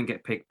didn't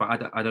get picked,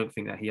 but I don't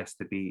think that he has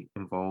to be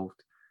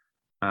involved.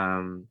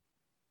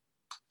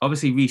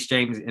 Obviously, Reece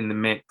James in the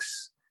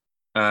mix.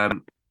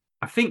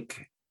 I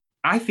think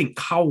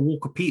Kyle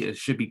Walker-Peters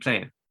should be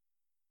playing.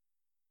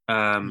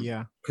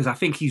 Because I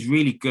think he's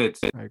really good.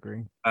 I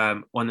agree.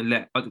 On the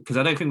left, because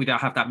I don't think we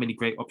don't have that many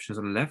great options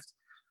on the left.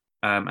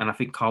 And I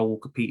think Kyle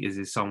Walker-Peters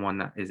is someone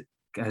that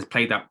has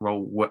played that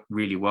role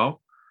really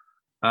well.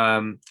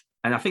 And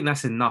I think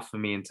that's enough for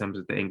me in terms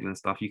of the England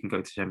stuff. You can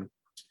go to Jemmy.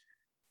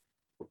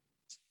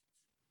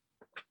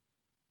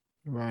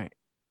 Right.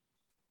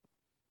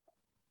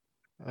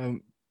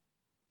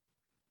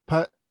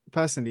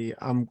 Personally,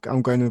 I'm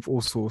going with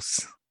all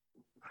sorts.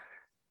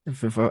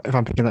 If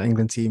I'm picking that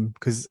England team,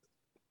 because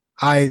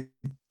I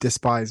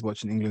despise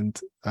watching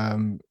England.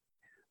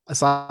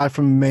 Aside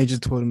from major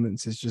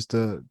tournaments, it's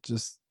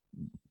just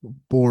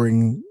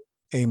boring,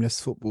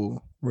 aimless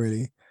football,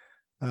 really.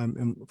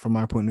 From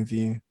my point of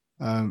view,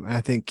 and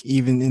I think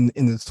even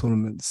in the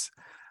tournaments,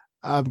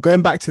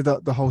 going back to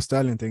the whole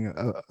Sterling thing,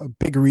 a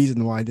big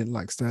reason why I didn't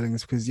like Sterling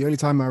is because the only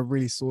time I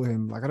really saw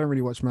him, like I don't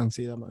really watch Man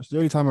City that much. The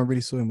only time I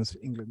really saw him was for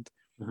England,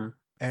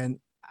 and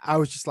I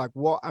was just like,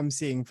 what I'm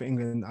seeing for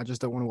England, I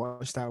just don't want to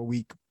watch that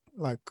week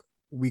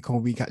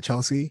on week at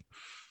Chelsea.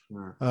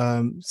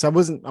 So I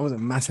wasn't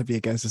massively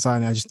against the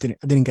signing. I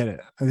didn't get it.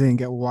 I didn't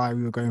get why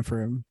we were going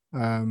for him.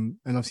 And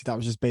obviously that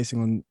was just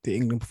basing on the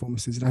England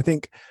performances. And I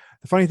think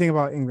the funny thing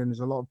about England is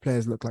a lot of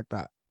players look like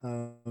that.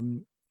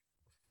 When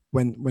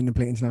they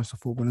play international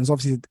football, and it's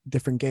obviously a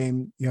different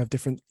game. You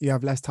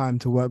have less time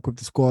to work with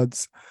the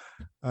squads.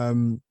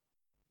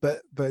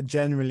 But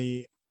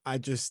generally, I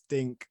just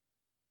think,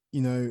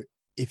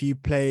 if you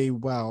play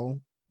well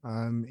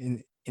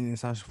in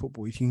international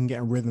football, if you can get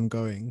a rhythm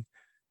going,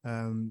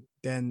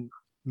 then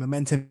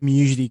momentum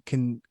usually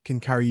can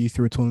carry you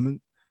through a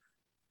tournament.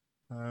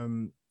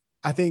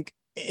 I think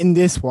in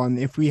this one,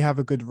 if we have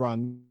a good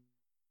run,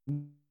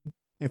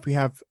 if we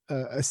have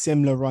a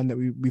similar run that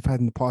we've had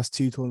in the past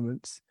two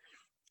tournaments,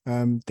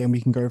 then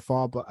we can go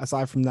far. But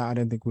aside from that, I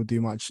don't think we'll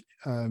do much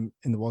in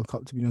the World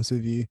Cup, to be honest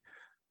with you.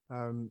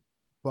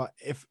 But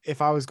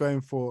if I was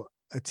going for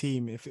a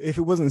team, if it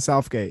wasn't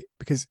Southgate,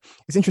 because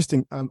it's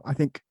interesting, I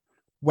think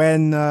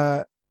when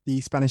the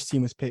Spanish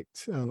team was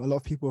picked, a lot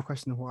of people were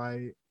questioning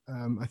why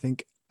I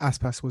think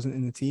Aspas wasn't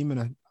in the team, and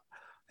I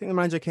think the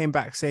manager came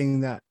back saying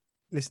that,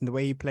 listen, the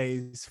way he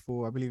plays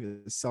for, I believe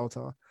it's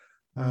Celta,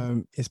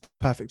 is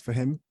perfect for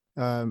him,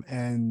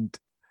 and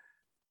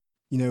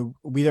we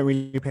don't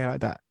really play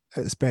like that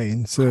at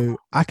Spain, so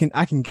I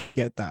can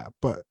get that,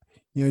 but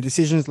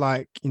decisions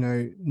like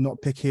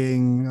not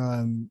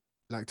picking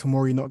like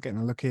Tomori not getting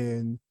a look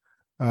in,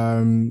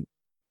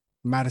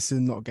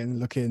 Maddison not getting a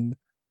look in,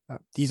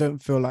 these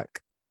don't feel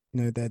like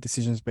they're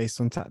decisions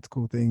based on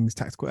tactical things,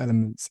 tactical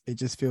elements. It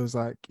just feels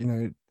like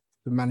the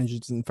manager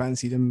doesn't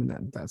fancy them,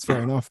 and that's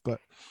fair enough. But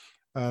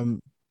I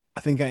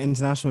think at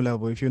international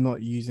level, if you're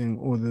not using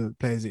all the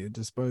players at your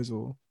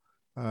disposal,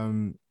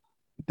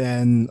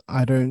 then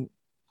I don't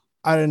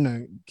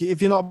know,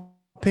 if you're not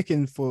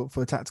picking for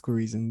tactical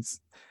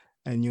reasons,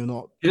 and you're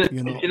not,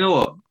 you know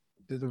what?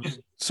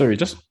 Sorry,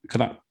 just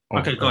can I?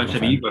 Okay, go on,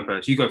 Shemi.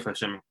 You go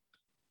first, Shemi.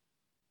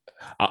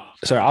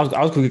 Sorry, I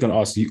was quickly going to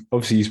ask you.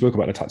 Obviously, you spoke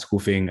about the tactical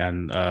thing,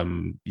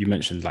 and you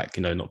mentioned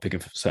not picking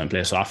for certain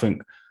players. So I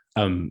think,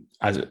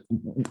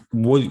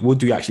 what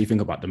do you actually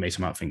think about the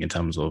Mason Mount thing in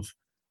terms of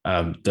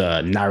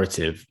the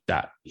narrative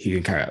that he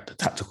can carry out, the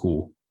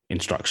tactical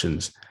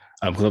instructions?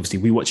 Because obviously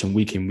we watch him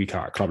week in, week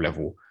out at club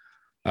level.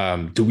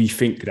 Do we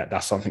think that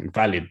that's something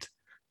valid?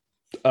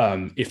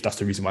 If that's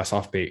the reason why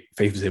Southgate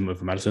favours him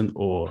over Maddison,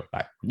 or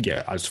I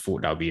just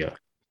thought that would be a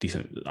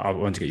decent. I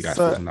wanted to get you guys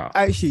thoughts on that.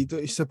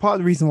 Actually, so part of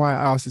the reason why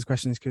I asked this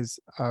question is because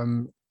I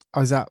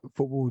was at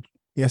football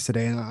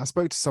yesterday and I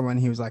spoke to someone.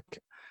 He was like,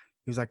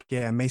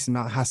 yeah, Mason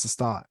Mount has to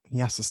start. He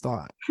has to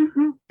start,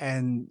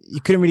 and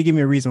you couldn't really give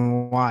me a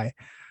reason why.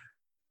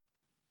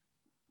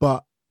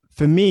 But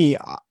for me,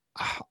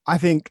 I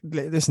think,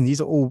 listen,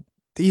 these are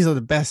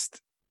the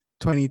best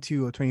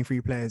 22 or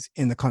 23 players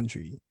in the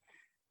country.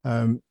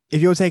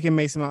 If you're taking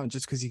Mason Mount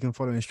just because he can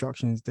follow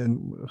instructions,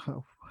 then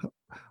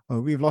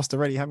we've lost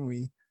already, haven't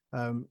we?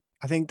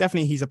 I think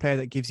definitely he's a player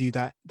that gives you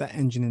that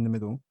engine in the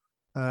middle,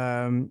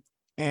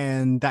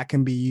 and that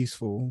can be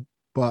useful.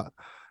 But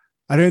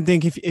I don't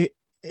think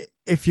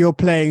if you're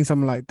playing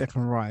someone like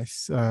Declan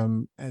Rice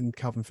and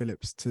Calvin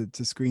Phillips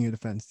to screen your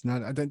defense,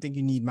 I don't think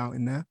you need Mount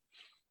in there.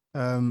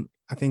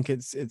 I think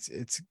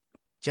it's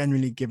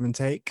generally give and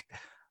take.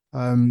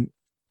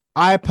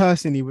 I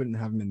personally wouldn't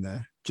have him in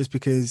there just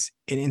because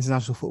in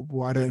international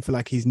football, I don't feel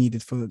like he's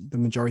needed for the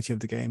majority of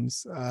the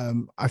games.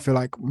 I feel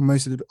like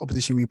most of the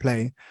opposition we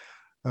play,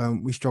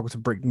 we struggle to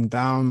break them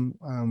down.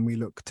 We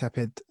look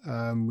tepid.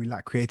 We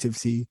lack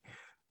creativity,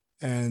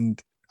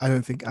 and I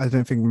don't think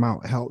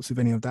Mount helps with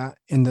any of that.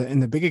 In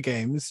the bigger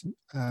games,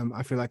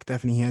 I feel like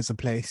definitely he has a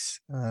place.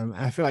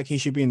 I feel like he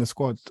should be in the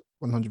squad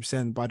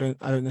 100%, but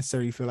I don't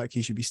necessarily feel like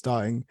he should be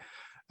starting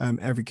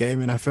every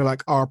game. And I feel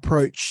like our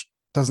approach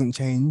doesn't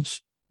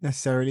change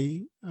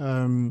necessarily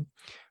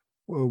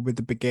with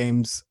the big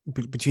games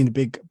between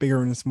the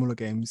bigger and the smaller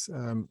games.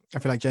 I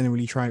feel like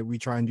generally we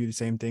try and do the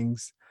same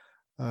things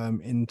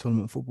in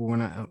tournament football.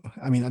 When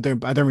I mean I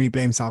don't really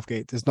blame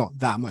Southgate. There's not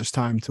that much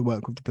time to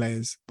work with the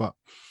players, but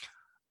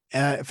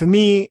for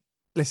me,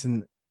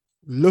 listen,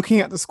 looking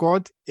at the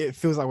squad, it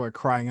feels like we're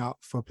crying out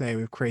for a player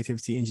with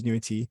creativity,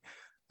 ingenuity.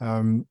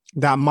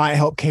 That might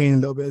help Kane a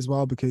little bit as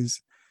well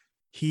because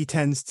he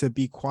tends to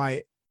be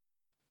quite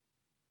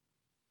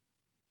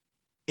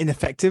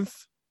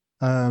ineffective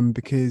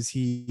because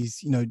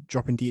he's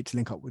dropping deep to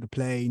link up with the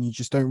play, and you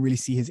just don't really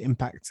see his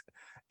impact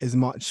as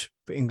much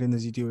for England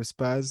as you do with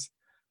Spurs.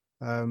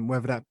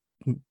 Whether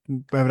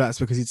that's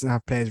because he doesn't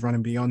have players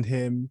running beyond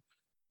him,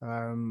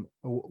 or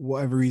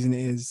whatever reason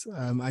it is.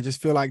 I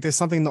just feel like there's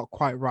something not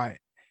quite right.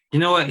 You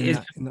know what it is?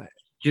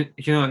 You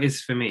know what it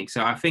is for me?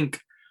 So I think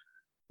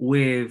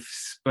with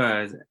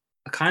Spurs,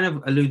 kind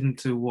of alluding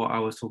to what I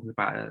was talking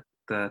about at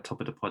the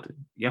top of the pod,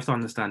 you have to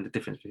understand the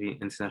difference between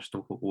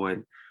international football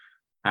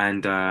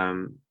and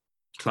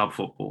club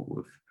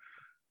football.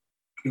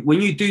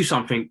 When you do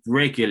something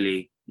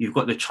regularly, you've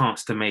got the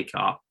chance to make it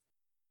up.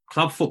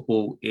 Club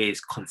football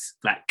is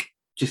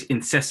just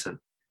incessant.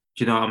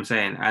 Do you know what I'm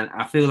saying? And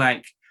I feel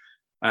like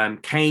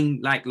Kane,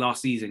 like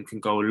last season, can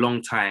go a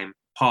long time,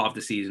 part of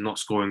the season, not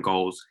scoring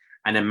goals,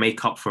 and then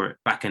make up for it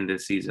back end of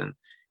the season.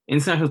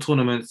 International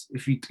tournaments,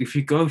 if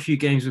you go a few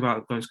games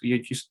without going,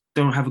 you just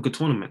don't have a good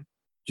tournament.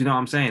 Do you know what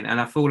I'm saying?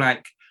 And I feel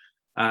like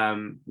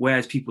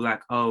whereas people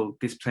like, oh,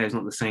 this player's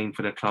not the same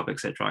for the club,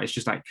 etc. It's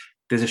just like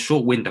there's a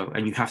short window,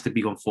 and you have to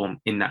be on form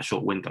in that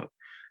short window,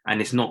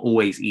 and it's not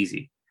always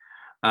easy.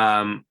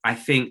 I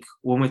think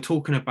when we're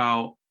talking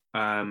about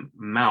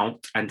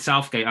Mount and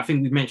Southgate, I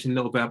think we mentioned a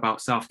little bit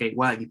about Southgate.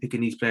 Why are you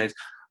picking these players?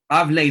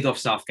 I've laid off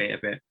Southgate a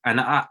bit, and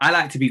I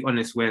like to be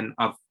honest when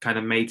I've kind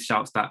of made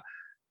shouts that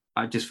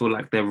I just feel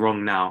like they're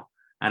wrong now.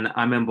 And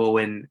I remember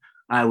when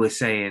I was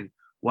saying,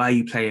 why are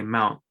you playing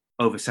Mount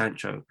over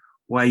Sancho?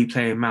 Why are you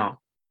playing Mount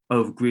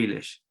over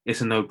Grealish?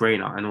 It's a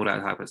no-brainer and all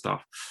that type of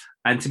stuff.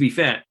 And to be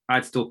fair,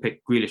 I'd still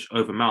pick Grealish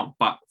over Mount.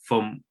 But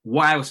from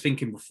what I was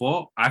thinking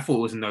before, I thought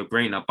it was a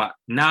no-brainer. But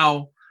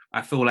now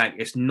I feel like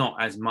it's not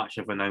as much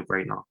of a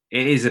no-brainer.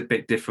 It is a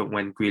bit different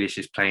when Grealish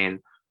is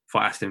playing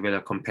for Aston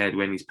Villa compared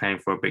when he's playing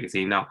for a bigger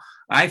team. Now,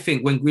 I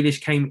think when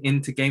Grealish came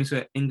into games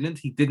for England,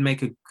 he did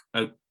make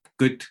a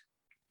good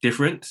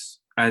difference.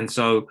 And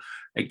so,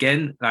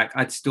 again, like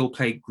I'd still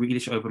play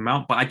Grealish over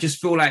Mount. But I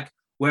just feel like,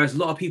 whereas a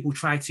lot of people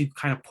try to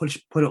kind of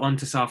put it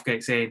onto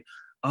Southgate saying,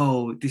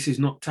 oh, this is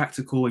not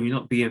tactical and you're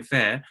not being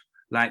fair.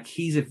 Like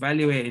he's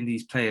evaluating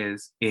these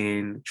players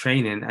in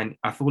training, and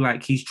I feel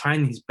like he's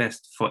trying his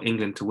best for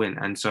England to win.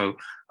 And so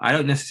I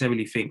don't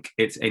necessarily think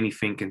it's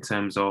anything in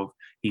terms of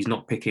he's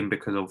not picking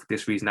because of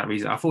this reason, that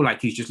reason. I feel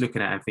like he's just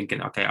looking at it and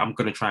thinking, okay, I'm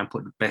going to try and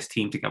put the best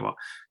team together.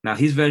 Now,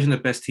 his version of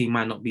the best team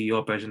might not be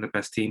your version of the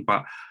best team,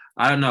 but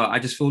I don't know. I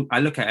just feel, I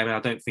look at him and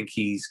I don't think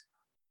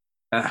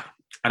I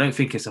don't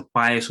think it's a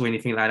bias or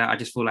anything like that. I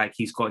just feel like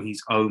he's got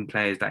his own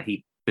players that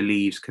he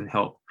believes can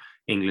help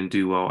England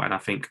do well. And I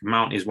think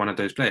Mount is one of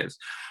those players.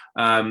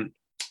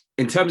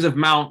 In terms of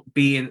Mount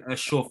being a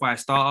surefire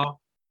starter,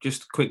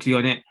 just quickly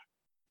on it,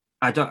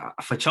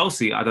 for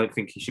Chelsea, I don't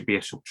think he should be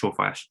a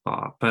surefire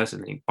starter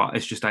personally, but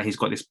it's just that he's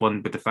got this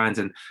bond with the fans,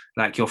 and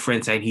like your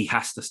friend saying he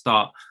has to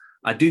start.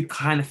 I do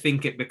kind of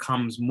think it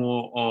becomes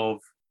more of,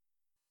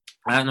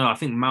 I don't know, I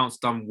think Mount's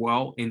done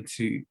well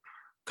into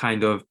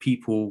kind of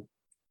people,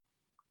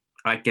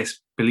 I guess,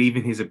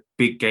 believing he's a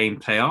big game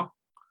player,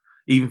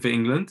 even for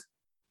England,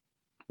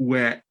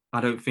 where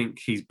I don't think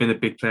he's been a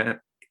big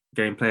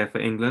game player for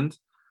England.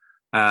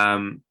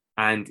 And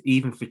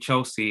even for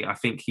Chelsea, I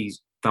think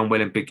he's done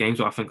well in big games,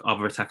 but I think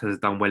other attackers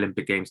have done well in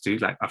big games too.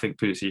 Like I think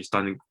Pulisic's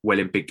done well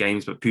in big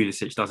games, but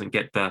Pulisic doesn't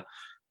get the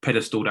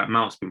pedestal that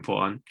Mount's been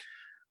put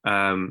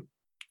on.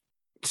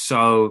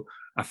 So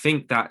I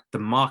think that the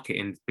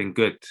marketing's been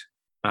good.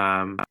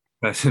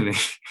 Personally,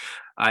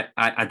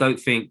 I don't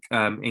think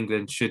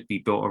England should be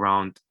built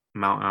around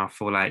Mount. I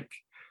feel like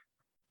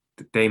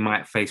they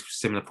might face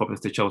similar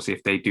problems to Chelsea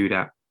if they do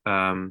that.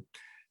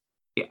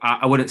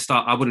 I wouldn't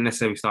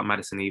necessarily start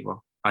Maddison either.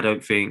 I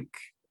don't think.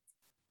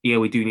 Yeah,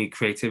 we do need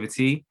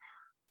creativity,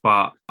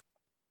 but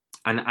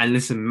and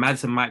listen,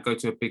 Maddison might go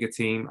to a bigger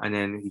team, and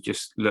then he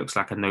just looks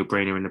like a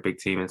no-brainer in a big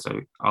team, and so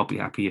I'll be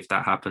happy if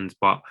that happens.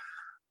 But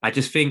I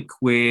just think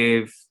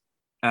with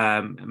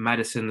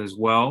Maddison as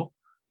well,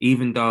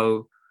 even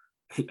though,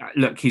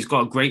 look, he's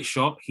got a great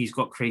shot, he's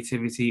got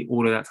creativity,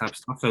 all of that type of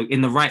stuff. So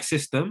in the right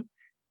system,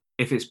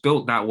 if it's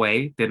built that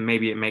way, then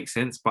maybe it makes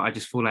sense. But I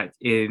just feel like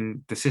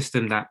in the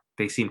system that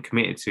they seem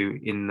committed to,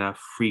 in the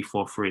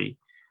 3-4-3,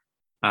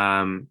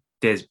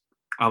 there's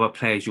other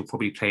players you'll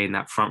probably play in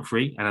that front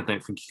three, and I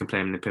don't think you can play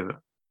them in the pivot.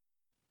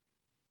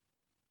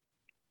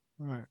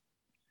 Right.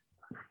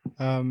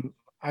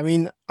 I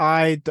mean,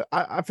 I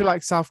feel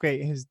like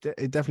Southgate has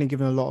definitely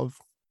given a lot of.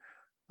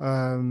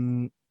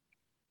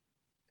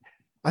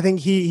 I think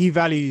he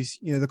values,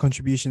 the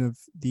contribution of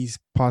these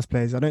past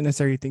players. I don't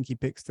necessarily think he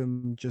picks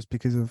them just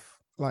because of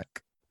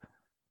like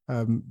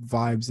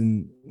vibes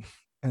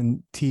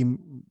and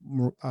team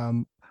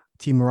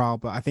morale,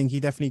 but I think he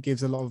definitely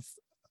gives a lot of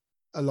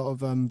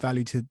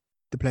value to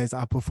the players that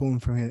have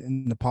performed for him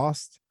in the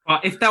past.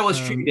 But if that was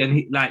true, then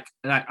he,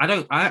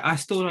 I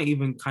still don't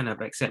even kind of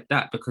accept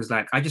that, because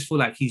like I just feel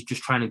like he's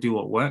just trying to do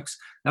what works.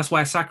 That's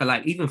why Saka,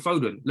 like even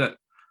Foden, look,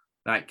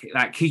 like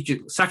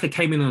Saka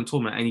came in on the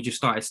tournament and he just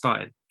started.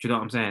 Do you know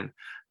what I'm saying?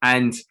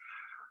 And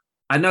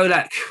I know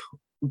like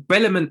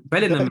Bellingham.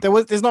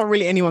 There's not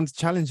really anyone to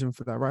challenge him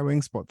for that right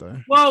wing spot though.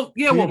 Well,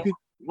 yeah,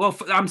 well,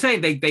 I'm saying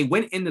they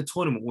went in the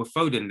tournament with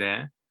Foden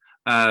there.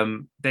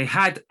 They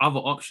had other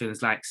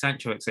options like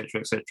Sancho,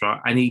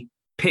 etc., and he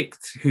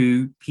picked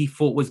who he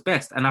thought was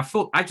best. And I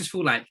just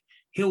feel like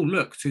he'll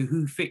look to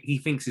who he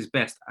thinks is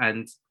best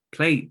and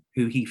play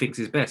who he thinks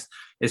is best.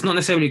 It's not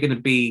necessarily going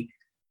to be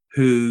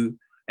who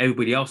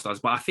everybody else does,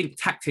 but I think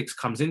tactics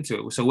comes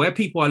into it. So where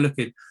people are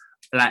looking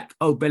like,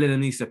 oh,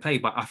 Bellingham needs to play,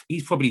 but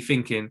he's probably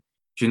thinking,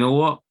 do you know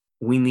what?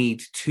 We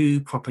need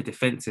two proper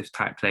defensive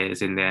type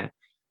players in there,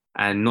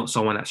 and not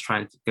someone that's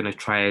going to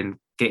try and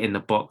get in the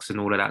box and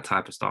all of that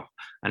type of stuff.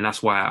 And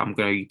that's why I'm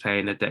going to be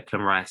playing the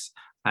Declan Rice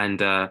and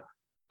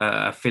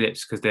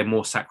Phillips, because they're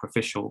more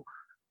sacrificial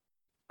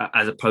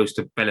as opposed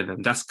to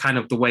Bellingham. That's kind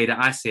of the way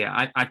that I see it.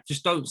 I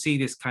just don't see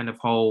this kind of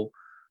whole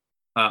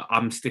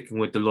I'm sticking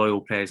with the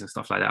loyal players and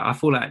stuff like that. I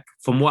feel like,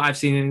 from what I've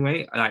seen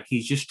anyway, like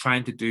he's just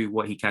trying to do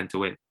what he can to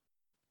win.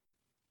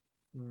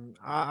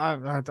 I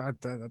don't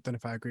know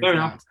if I agree Fair with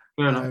enough.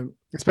 that. Fair enough.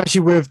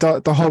 Especially with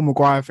the whole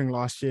Maguire thing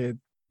last year.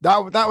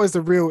 That was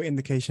the real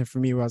indication for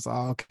me, where I was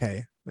like,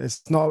 okay,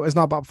 it's not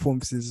about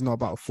performances, it's not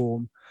about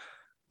form.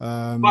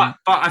 But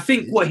I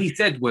think what he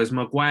said was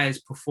Maguire's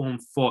performed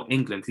for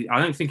England.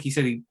 I don't think he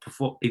said he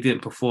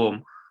didn't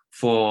perform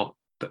for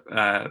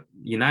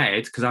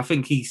United, because I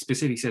think he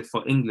specifically said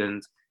for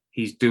England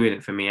he's doing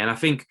it for me. And I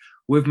think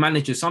with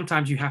managers,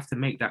 sometimes you have to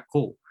make that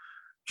call.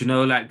 Do you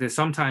know, like there's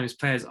sometimes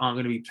players aren't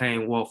going to be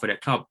playing well for their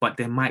club, but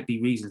there might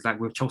be reasons. Like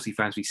with Chelsea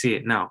fans, we see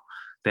it now.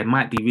 There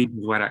might be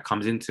reasons why that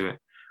comes into it.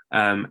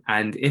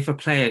 And if a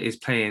player is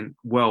playing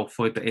well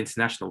for the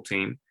international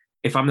team,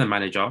 if I'm the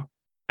manager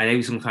and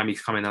every single time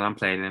he's coming and I'm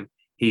playing him,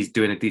 he's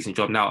doing a decent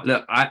job. Now,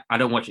 look, I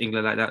don't watch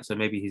England like that, so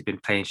maybe he's been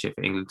playing shit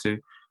for England too.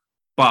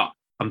 But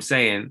I'm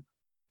saying,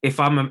 if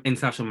I'm an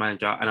international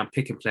manager and I'm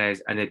picking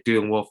players and they're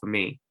doing well for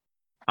me,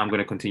 I'm going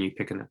to continue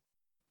picking them.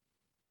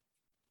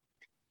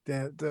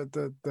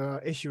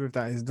 The issue with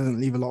that is it doesn't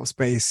leave a lot of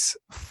space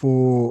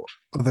for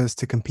others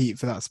to compete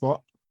for that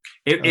spot.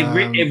 It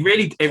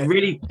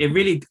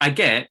really, I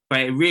get,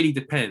 but it really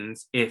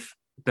depends if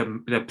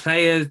the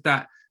players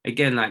that,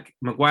 again, like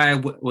Maguire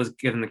was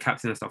given the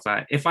captain and stuff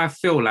like that. If I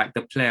feel like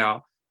the player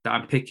that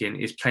I'm picking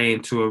is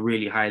playing to a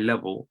really high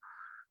level,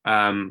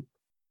 and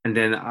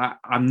then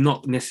I'm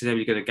not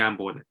necessarily going to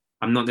gamble on it.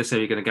 I'm not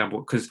necessarily going to gamble,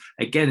 because,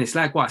 again, it's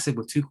like what I said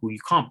with Tuchel. You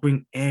can't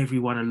bring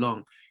everyone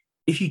along.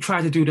 If you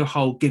try to do the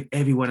whole give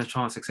everyone a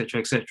chance,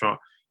 etc.,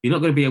 you're not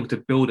going to be able to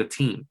build a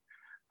team.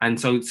 And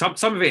so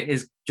some of it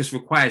is just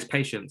requires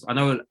patience. I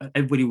know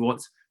everybody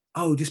wants,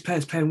 oh, this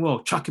player's playing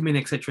well, chuck him in,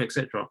 etc.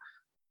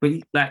 But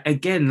like,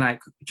 again,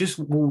 like just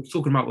what we're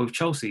talking about with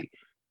Chelsea,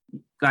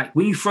 like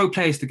when you throw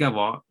players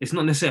together, it's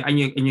not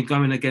necessarily, and you're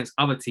going against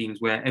other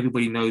teams where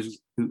everybody knows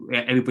who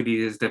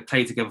everybody is, they've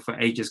played together for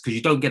ages, because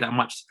you don't get that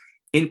much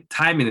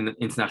time in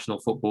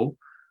international football.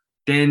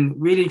 Then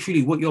really and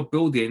truly what you're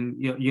building,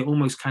 you're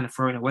almost kind of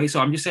throwing away. So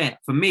I'm just saying,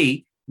 for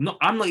me,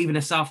 I'm not even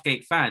a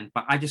Southgate fan,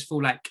 but I just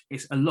feel like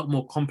it's a lot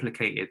more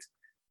complicated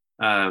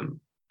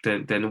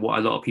than what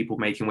a lot of people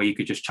making, where you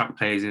could just chuck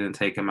players in and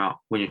take them out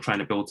when you're trying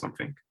to build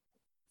something.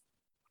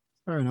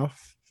 Fair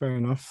enough.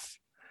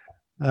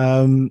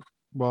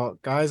 Well,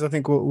 guys, I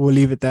think we'll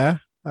leave it there.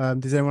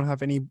 Does anyone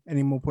have any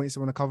more points they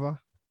want to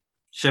cover?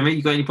 Shemi,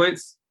 you got any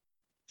points?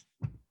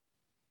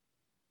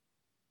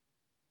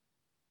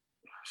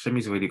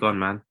 Shemi's already gone,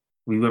 man.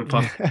 We went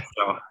past the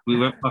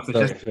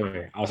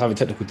Sorry. I was having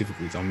technical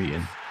difficulties. I'm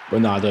muting. But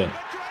no, I don't.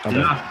 All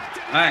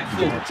right,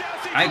 cool.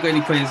 I ain't got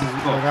any points as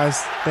well. So guys,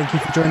 thank you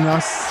for joining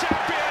us.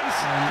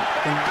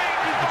 Thank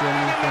you for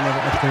joining me for another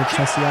episode of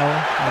Chessy Hour.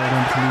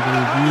 Remember to leave a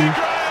review.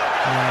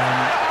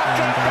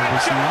 And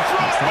we'll see you next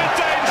time.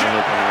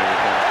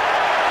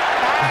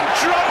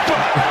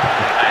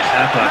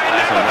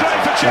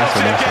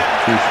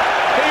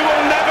 He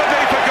will never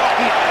be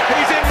forgotten.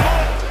 He's in.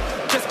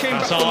 Just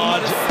came back.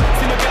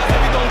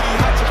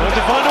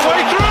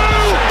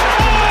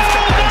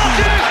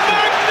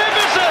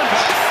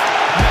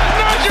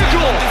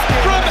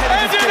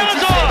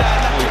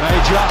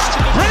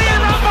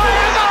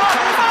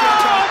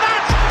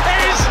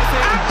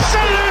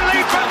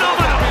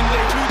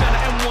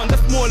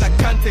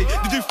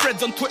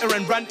 Twitter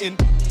and ranting,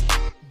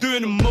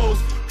 doing the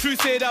most. True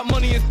say that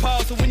money is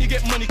power, so when you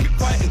get money, keep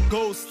quiet and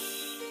ghost.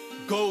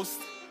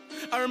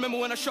 I remember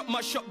when I shot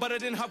my shot, but I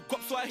didn't have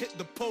guap, so I hit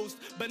the post.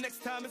 But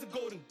next time it's a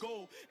golden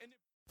goal.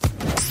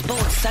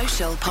 Sports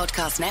Social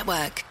Podcast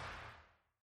Network.